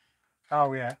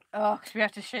 Oh yeah. Oh, because we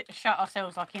have to shut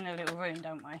ourselves like in a little room,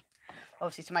 don't we?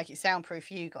 Obviously to make it soundproof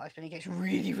for you guys, but it gets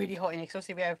really, really hot in here. Because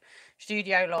obviously we have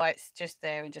studio lights just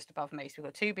there and just above me. So we've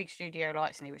got 2 big studio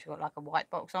lights in here, which have got like a white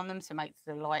box on them, so it makes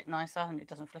the light nicer and it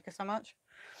doesn't flicker so much.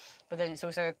 But then it's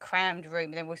also a crammed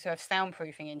room. And then we also have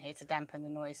soundproofing in here to dampen the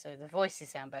noise, so the voices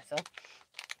sound better.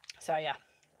 So yeah,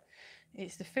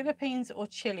 it's the Philippines or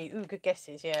Chile. Ooh, good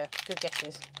guesses. Yeah, good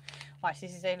guesses. Right, so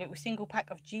this is a little single pack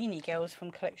of Genie Girls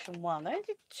from collection 1. They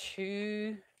did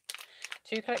two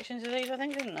collections of these, I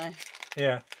think, didn't they?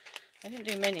 Yeah. They didn't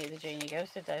do many of the Genie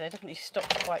Girls, did they? They definitely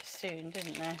stopped quite soon,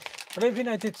 didn't they? I don't think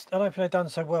they did. I don't think they've done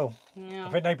so well. Yeah.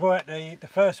 I think they brought out the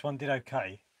first one did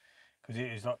okay because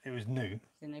it was new.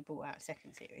 Then they brought out a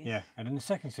second series. Yeah, and then the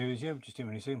second series, yeah, we just didn't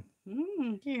really see them.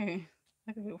 Cute.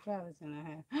 Look at little flowers in her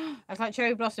hair. That's like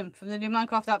Cherry Blossom from the new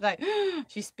Minecraft update.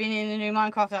 She's spinning the new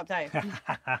Minecraft update.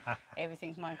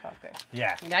 Everything's Minecraft, Chris.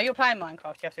 Yeah. Now you're playing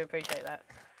Minecraft. You have to appreciate that.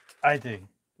 I do.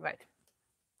 Right.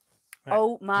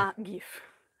 Oh my gif.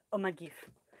 Oh my gif.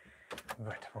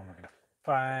 Right, what am I going to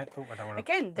find? Oh, I don't want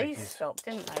to. Again, these stopped,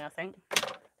 didn't they, I think?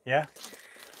 Yeah.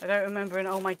 I don't remember an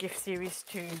Oh My Gif Series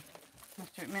 2. I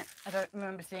have to admit. I don't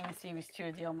remember seeing a Series 2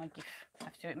 of the Oh My Gif. I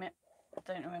have to admit. I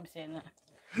don't remember seeing that.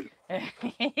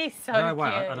 He's so cute. Wow,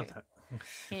 I love that.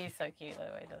 He's so cute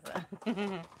the way he does that.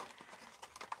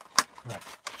 Right.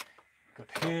 Got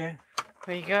here.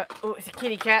 There you go. Oh, it's a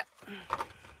kitty cat.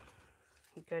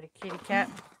 You got a kitty cat.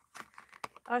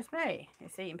 Oh, it's me.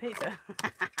 It's eating pizza.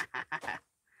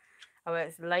 Oh,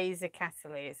 it's Laser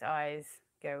Cataly. Its eyes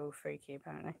go all freaky,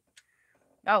 apparently.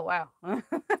 Oh, wow.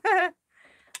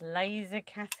 Laser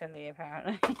Cataly,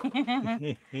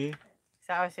 apparently.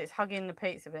 So it's hugging the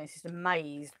pizza, but it's just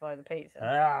amazed by the pizza.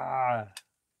 Ah.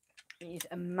 He's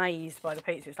amazed by the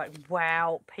pizza. It's like,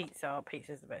 wow, pizza.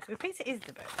 Pizza's the best. Well, pizza is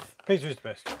the best. Pizza is the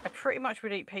best. I pretty much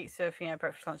would eat pizza for,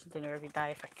 breakfast, lunch and dinner every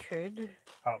day if I could.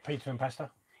 Oh, pizza and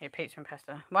pasta? Yeah, pizza and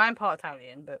pasta. Well, I'm part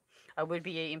Italian, but I would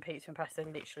be eating pizza and pasta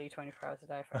literally 24 hours a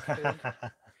day if I could.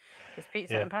 Because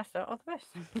pizza and pasta are the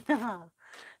best.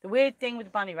 The weird thing with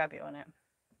the bunny rabbit on it.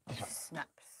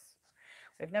 Snaps.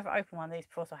 We've never opened one of these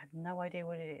before, so I have no idea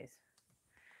what it is.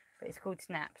 But it's called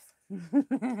Snaps.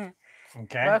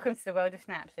 Okay. Welcome to the world of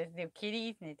Snaps. There's the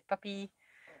kitty, there's the puppy.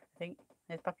 I think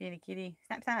there's a puppy and a kitty.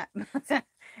 Snap, snap.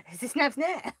 It's a snap,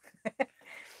 snap.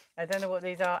 I don't know what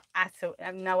these are at all. I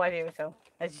have no idea at all.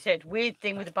 As you said, weird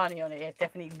thing with the bunny on it. Yeah,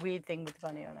 definitely weird thing with the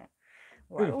bunny on it.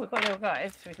 Right. Oh, we've got little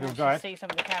guides. So we can actually see some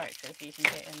of the characters you can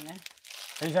get in there.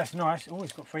 That's nice. Oh,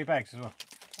 it's got 3 bags as well.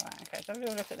 Right, okay. So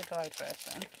we'll look at the guide first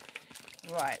then.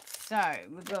 Right, so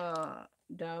we've got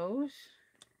those.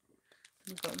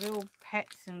 We've got little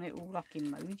pets and little like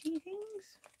emoji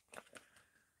things.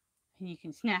 And you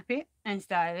can snap it and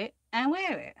style it and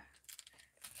wear it.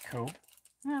 Cool.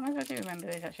 Oh, maybe I do remember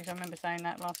these actually, 'cause I remember saying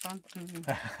that last time.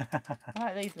 I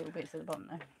like these little bits at the bottom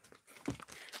though.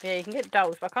 But yeah, you can get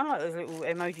dolls, but I kind of like those little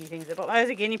emoji things at the bottom. There's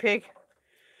a guinea pig.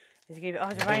 There's a guinea pig. Oh,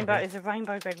 there's a rainbow. There's a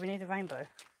rainbow bed. We need a rainbow.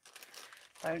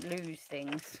 Don't lose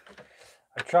things.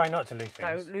 I try not to lose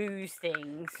things. Don't lose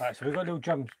things. Right, so we've got a little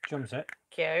drum set.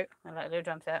 Cute. I like a little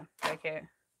drum set. Very cute.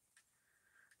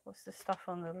 What's the stuff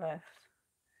on the left?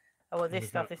 Oh, well, this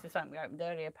stuff. This was something we opened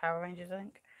earlier. Power Rangers, I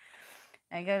think.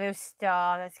 And you got a little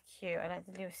star. That's cute. I like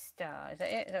the little star. Is that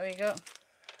it? Is that what you got?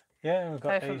 Yeah, we've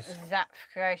got these. From Zap's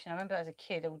Creation. I remember as a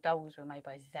kid, all dolls were made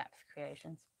by Zap's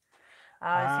Creations. So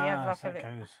you have like so a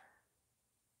little...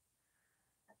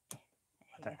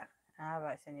 goes.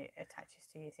 Right, so it attaches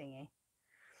to your thingy.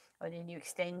 Or then you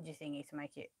extend your thingy to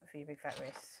make it for your big fat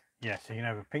wrists. Yeah, so you can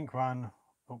have a pink one.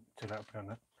 Oh, to that, put on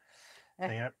that. So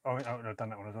yeah, I've done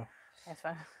that one as well. That's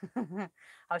fine.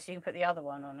 Oh, so you can put the other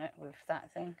one on it with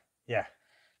that thing? Yeah.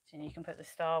 So you can put the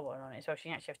star one on it. So you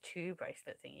can actually have 2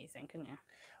 bracelet thingies then, couldn't you?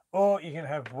 Or you can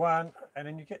have one and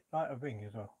then you get like a ring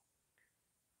as well.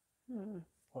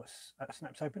 What's that?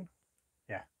 Snaps open?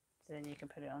 Yeah. So then you can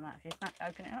put it on that. If you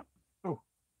open it up. Oh.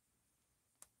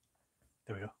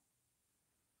 There we go.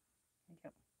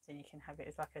 So you can have it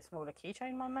as like a smaller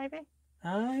keychain one maybe.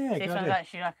 Oh yeah, so this one's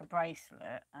actually like a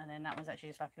bracelet, and then that one's actually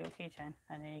just like a little keychain,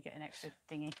 and then you get an extra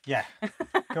thingy. Yeah.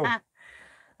 Cool.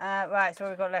 Right, so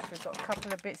what we've got left, we've got a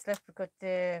couple of bits left. We've got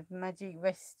the Magic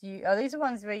Rescue. Oh, these are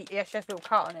ones where you actually have a little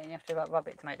cut on it and you have to like rub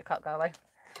it to make the cut go away.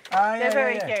 Oh, yeah, they're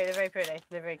very cute, they're very pretty,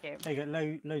 they're very cute. You got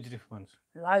loads of different ones.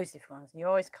 Loads of different ones. You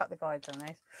always cut the guides on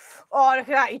these. Oh, look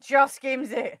at that, he just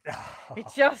skims it. He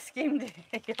just skimmed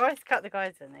it. You always cut the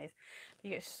guides on these.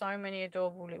 You get so many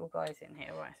adorable little guys in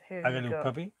here. Right, so who have I got a little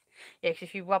puppy. Yeah, because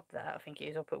if you rub that, I think it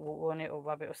is, or put water on it, or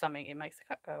rub it or something, it makes the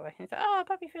cut go away. It's like, oh,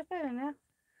 puppy feels better now.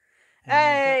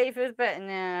 Hey, he feels better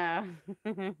now.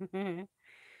 Right,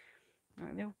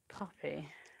 little puppy.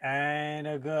 And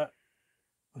I got,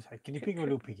 what's that, guinea pig or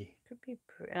little piggy? Could be,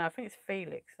 no, I think it's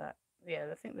Felix. That, yeah,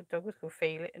 I think the dog was called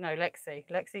Felix. No, Lexi.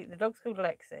 The dog's called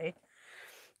Lexi.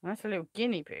 That's a little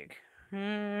guinea pig.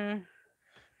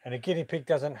 And a guinea pig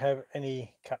doesn't have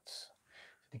any cuts.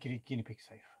 The guinea pig's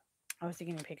safe. Oh, it's a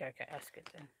guinea pig. Okay, that's good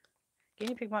then.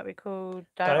 Guinea pig might be called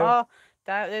Dale. Oh,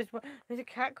 Dale. There's a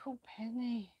cat called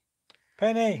Penny.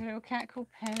 Penny. A little cat called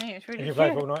Penny. It's really cute. If you play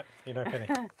all night, you know Penny.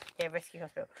 Yeah, Rescue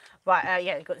Hospital. Right,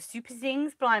 yeah, we've got the Super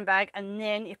Things blind bag, and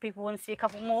then if people want to see a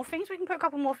couple more things, we can put a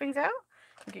couple more things out.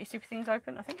 We'll get your Super Things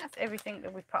open. I think that's everything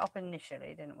that we put up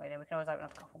initially, didn't we? Then we can always open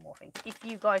up a couple more things. If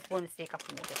you guys want to see a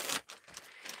couple more things.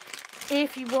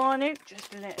 If you want to,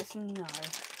 just let us know.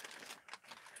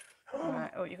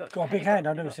 Right, oh, you've got a big hand.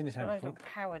 I've never seen this hand before.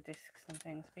 Power discs and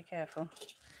things. Be careful.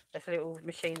 That's a little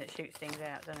machine that shoots things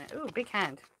out, doesn't it? Ooh, big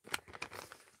hand.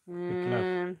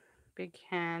 Big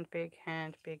hand, big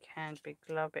hand, big hand, big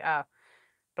glove. Ah,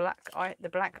 the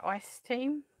Black Ice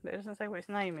team. But it doesn't say what its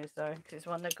name is though, because it's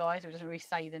one of the guys who doesn't really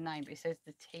say the name, but it says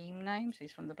the team name, so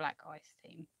he's from the Black Ice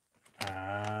team.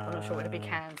 I'm not sure what the big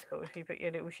hand's called. If you put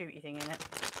your little shooty thing in it,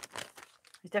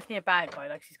 he's definitely a bad guy.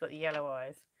 Like he's got the yellow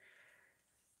eyes.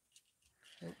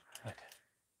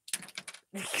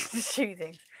 Shoot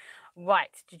things. Right,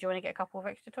 did you want to get a couple of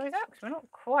extra toys out? Because we're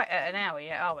not quite at an hour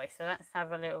yet, are we? So let's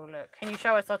have a little look. Can you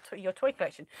show us your toy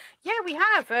collection? Yeah, we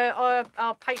have.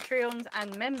 Our Patreons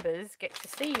and members get to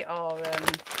see our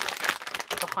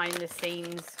behind the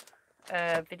scenes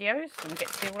videos and get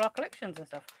to see all our collections and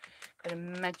stuff. Got a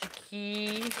Magic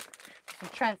Key, some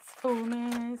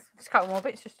Transformers. Just a couple more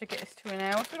bits just to get us to an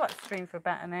hour. We like to stream for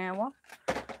about an hour.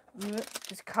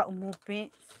 Just a couple more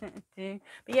bits. But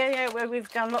yeah, we've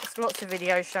done lots of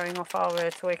videos showing off our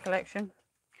toy collection.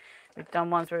 We've done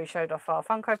ones where we showed off our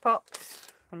Funko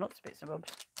Pops and lots of bits and bobs.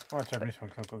 I'll open this one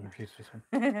because I've got confused with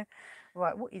this one.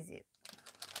 Right, what is it?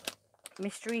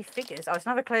 Mystery figures. Oh, it's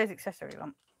another Claire's accessory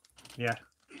one. Yeah.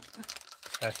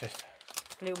 That's just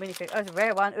little minifig. Oh, it's a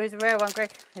rare one. Oh, it's a rare one,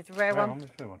 Greg. It's a rare one.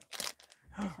 It's a rare one.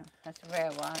 That's a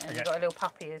rare one. And you've got a little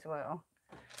puppy as well.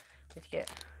 Did you get?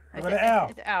 Oh,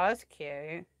 that's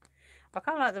cute. I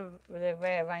kind of like the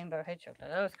rare rainbow hedgehog.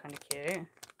 That was kind of cute.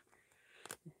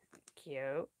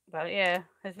 Cute. But yeah,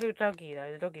 there's a little doggy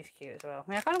though. The doggy's cute as well. I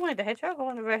mean, I kind of wanted the hedgehog. I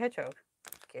want the rare hedgehog.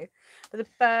 Cute. But the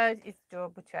bird is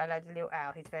adorable too. I like the little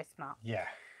owl. He's very smart. Yeah.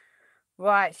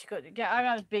 Right, she's got to get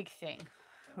another big thing.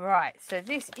 Right, so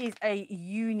this is a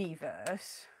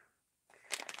universe.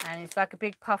 And it's like a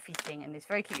big puffy thing. And it's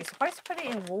very cute. You're supposed to put it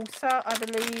in water, I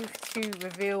believe, to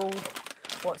reveal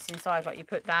what's inside. Like you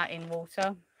put that in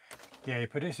water. Yeah, you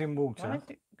put this in water. Why has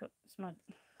it got smudge?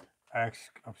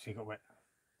 Obviously it got wet.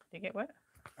 Did it get wet?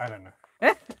 I don't know.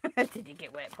 Did it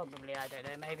get wet? Probably, I don't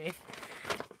know, maybe.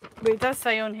 But it does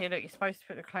say on here, look, you're supposed to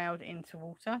put the cloud into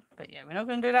water. But yeah, we're not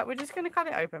going to do that. We're just going to cut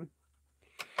it open.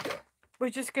 We're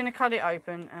just going to cut it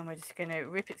open and we're just going to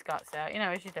rip its guts out, you know,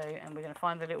 as you do. And we're going to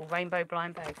find the little rainbow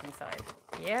blind bags inside.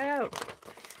 Yeah.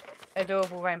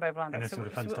 Adorable rainbow blind bags. And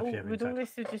that's all the fun stuff you have would inside. all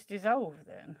this just dissolve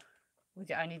then? Was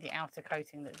it only the outer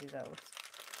coating that dissolves?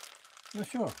 Not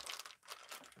sure.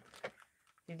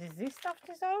 Does this stuff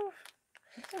dissolve?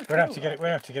 We'll have to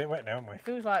get it wet now, won't we? It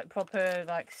feels like proper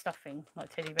like stuffing,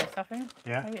 like teddy bear stuffing.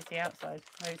 Yeah. Maybe it's the outside.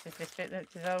 Maybe it's just this bit that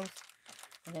dissolves.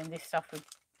 And then this stuff would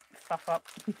fluff up.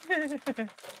 It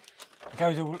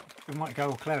might go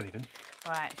all cloudy then.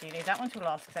 Right, so you leave that one to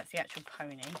last because that's the actual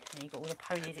pony. And you've got all the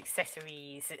pony's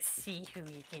accessories. Let's see who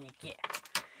you're going to get.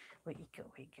 What you got?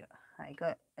 What you got? I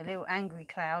got a little angry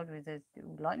cloud with a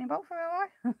little lightning bolt for her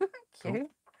eye. Cute. Cool.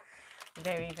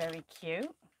 Very, very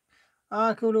cute.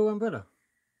 Ah, cool little umbrella.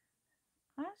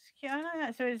 That's cute. I know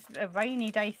that. So it's a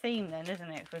rainy day theme then,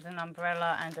 isn't it? With an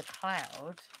umbrella and a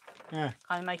cloud. Yeah.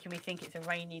 Kind of making me think it's a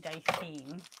rainy day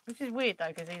theme. Which is weird though,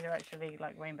 because these are actually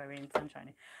like rainbow and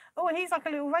sunshiny. Oh, and he's like a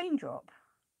little raindrop.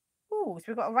 Oh, so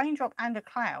we've got a raindrop and a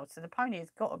cloud. So the pony has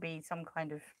got to be some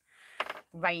kind of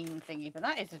rain thingy. But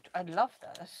that is, I love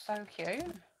that. That's so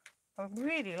cute. I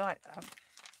really like that.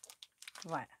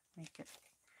 Right, make it.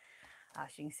 Ah,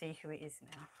 so you can see who it is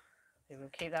now. So we'll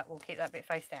keep that bit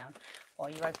face down while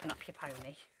you open up your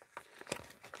pony.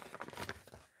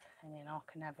 And then I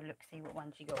can have a look, see what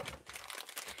ones you got.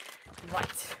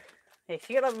 Right. Yeah, so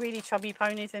you got like really chubby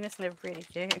ponies in this and they're really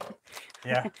cute.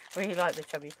 Yeah. Really like the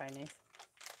chubby ponies.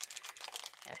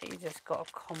 I think you just got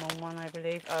a common one, I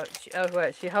believe. Oh,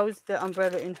 right. She holds the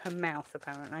umbrella in her mouth,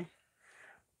 apparently.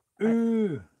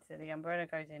 Ooh. So the umbrella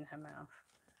goes in her mouth.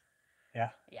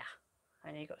 Yeah. Yeah.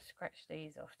 And you've got to scratch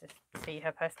these off to see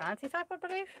her personality type, I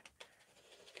believe.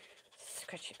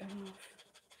 Scratch it off.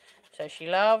 So she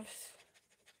loves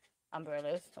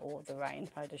umbrellas, or the rain,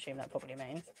 I'd assume that probably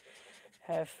means.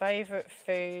 Her favourite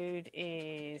food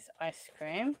is ice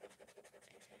cream.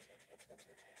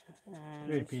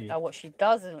 And what she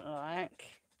doesn't like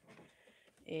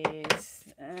is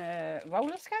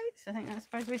roller skates. I think that's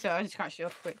supposed to be. So I just scratched it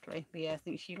off quickly. But yeah, I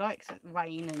think she likes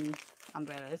rain and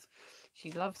umbrellas. She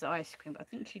loves ice cream, but I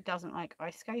think she doesn't like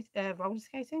roller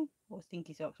skating or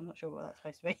stinky socks. I'm not sure what that's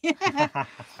supposed to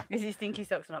be. Is it stinky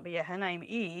socks or not? But yeah, her name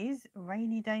is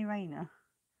Rainy Day Rainer.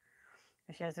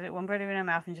 She has a little umbrella in her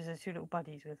mouth and just has two little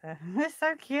buddies with her. That's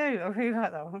so cute. I really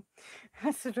like that one.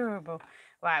 That's adorable.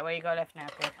 Right, where you got left now,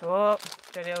 Chris? Oh,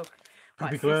 the little.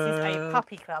 Right, so this is a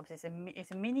puppy club. It's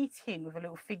a mini tin with a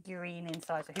little figurine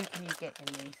inside. So who can you get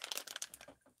in these?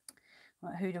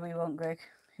 Right, who do we want, Greg?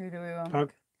 Who do we want?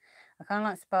 Pug. I kind of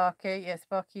like Sparky. Yeah,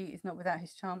 Sparky is not without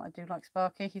his charm. I do like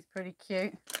Sparky. He's pretty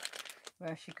cute.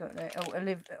 Where she got there? Oh,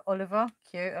 Oliver,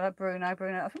 cute. I like Bruno.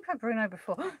 I think I had Bruno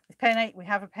before. It's Penny. We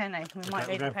have a Penny. We might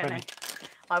need a Penny.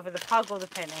 Either the pug or the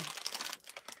Penny.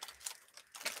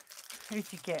 Who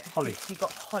did you get? Holly. You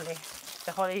got Holly.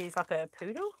 So Holly is like a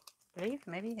poodle, I believe.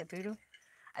 Maybe a poodle.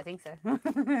 I think so.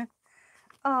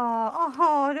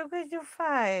 Oh, look at your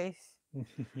face.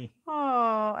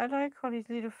 Oh, I like Holly's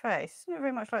little face. It's not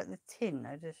very much like the tin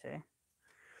though, does she?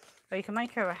 But you can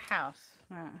make her a house.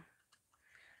 Right.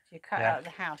 You cut out the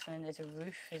house and then there's a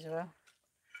roof as well.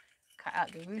 Cut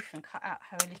out the roof and cut out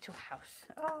her little house.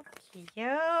 Oh, cute.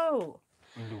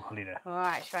 Little holiday.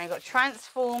 Right, so I've got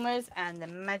Transformers and the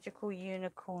Magical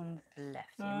Unicorn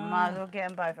left. You might as well get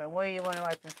them both. What do you want to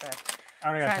open first?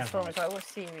 Transformers. Right, what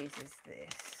series is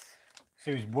this?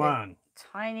 Series 1.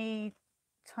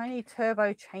 Tiny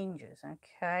turbo changes.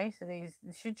 Okay, so these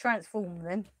should transform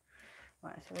then.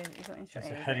 Right, so you've got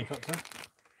instructions. It's a helicopter.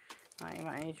 Right, you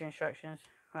might need your instructions.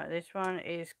 Right, this one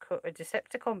is a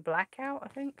Decepticon Blackout, I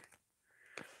think.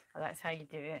 Oh, that's how you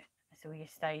do it. That's all your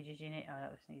stages in it. Oh,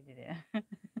 that was you did it.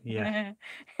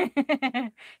 Yeah.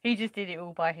 He just did it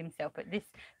all by himself. But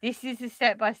this is a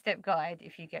step-by-step guide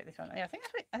if you get this one. Yeah,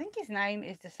 I think his name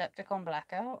is Decepticon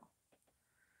Blackout.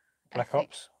 Black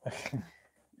Ops.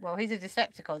 Well, he's a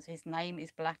Decepticon, so his name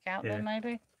is Blackout then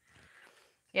maybe.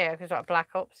 Yeah, because like Black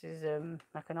Ops is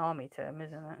like an army term,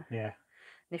 isn't it? Yeah.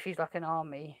 And if he's like an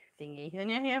army thingy, then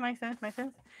yeah, makes sense.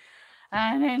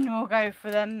 And then we'll go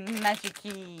for the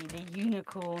Magic-y, the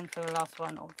unicorn for the last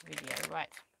one of the video. Right.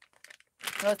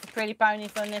 Lots of pretty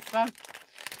ponies on this one.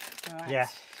 Alright. Yeah.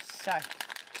 So,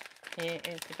 here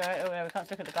is the guy. Oh, no, we can't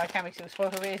look at the guy, can we? Because it'll spoil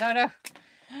for videos. Oh, no.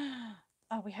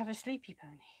 Oh, we have a sleepy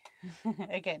pony.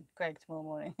 Again, Greg tomorrow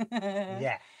morning.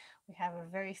 Yeah. We have a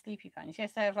very sleepy pony.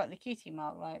 Yes, they have like the cutie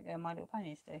mark like My Little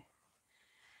Ponies do.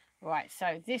 Right,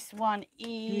 so this one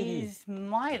is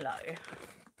Milo.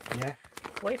 Yeah.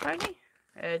 Boy pony?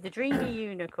 The dreamy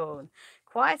unicorn.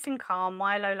 Quiet and calm,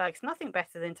 Milo likes nothing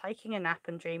better than taking a nap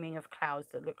and dreaming of clouds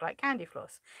that look like candy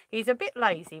floss. He's a bit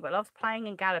lazy, but loves playing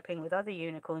and galloping with other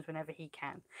unicorns whenever he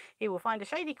can. He will find a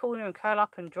shady corner and curl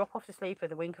up and drop off to sleep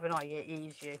with a wink of an eye. Yeah, he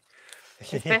is you.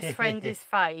 His best friend is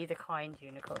Faye, the kind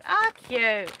unicorn. Ah,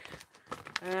 cute.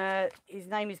 His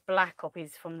name is Blackout.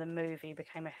 He's from the movie,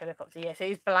 became a helicopter. Yes,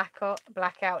 it is Blackout.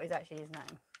 Blackout is actually his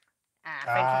name.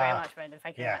 Thank you very much, Brendan.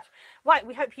 Thank you very much. Right,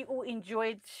 we hope you all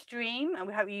enjoyed the stream and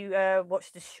we hope you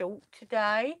watched the short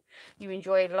today. You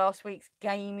enjoyed last week's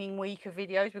gaming week of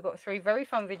videos. We've got 3 very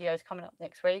fun videos coming up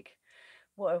next week.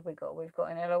 what have we got? We've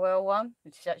got an LOL one,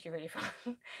 which is actually really fun.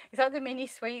 It's like the mini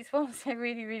sweets ones. They're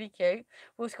really, really cute.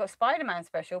 We've also got a Spider-Man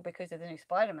special because of the new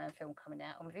Spider-Man film coming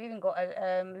out. And we've even got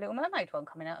a Little Mermaid one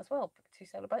coming out as well to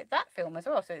celebrate that film as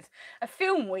well. So it's a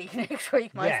film week next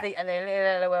week mostly, and then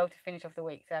a little LOL to finish off the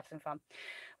week to have some fun.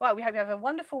 Well, we hope you have a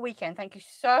wonderful weekend. Thank you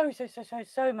so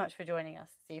much for joining us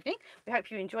this evening. We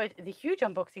hope you enjoyed the huge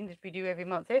unboxing that we do every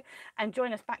month here. And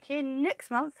join us back here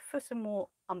next month for some more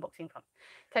unboxing fun.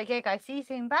 Take care, guys. See you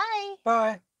soon. Bye.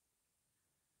 Bye.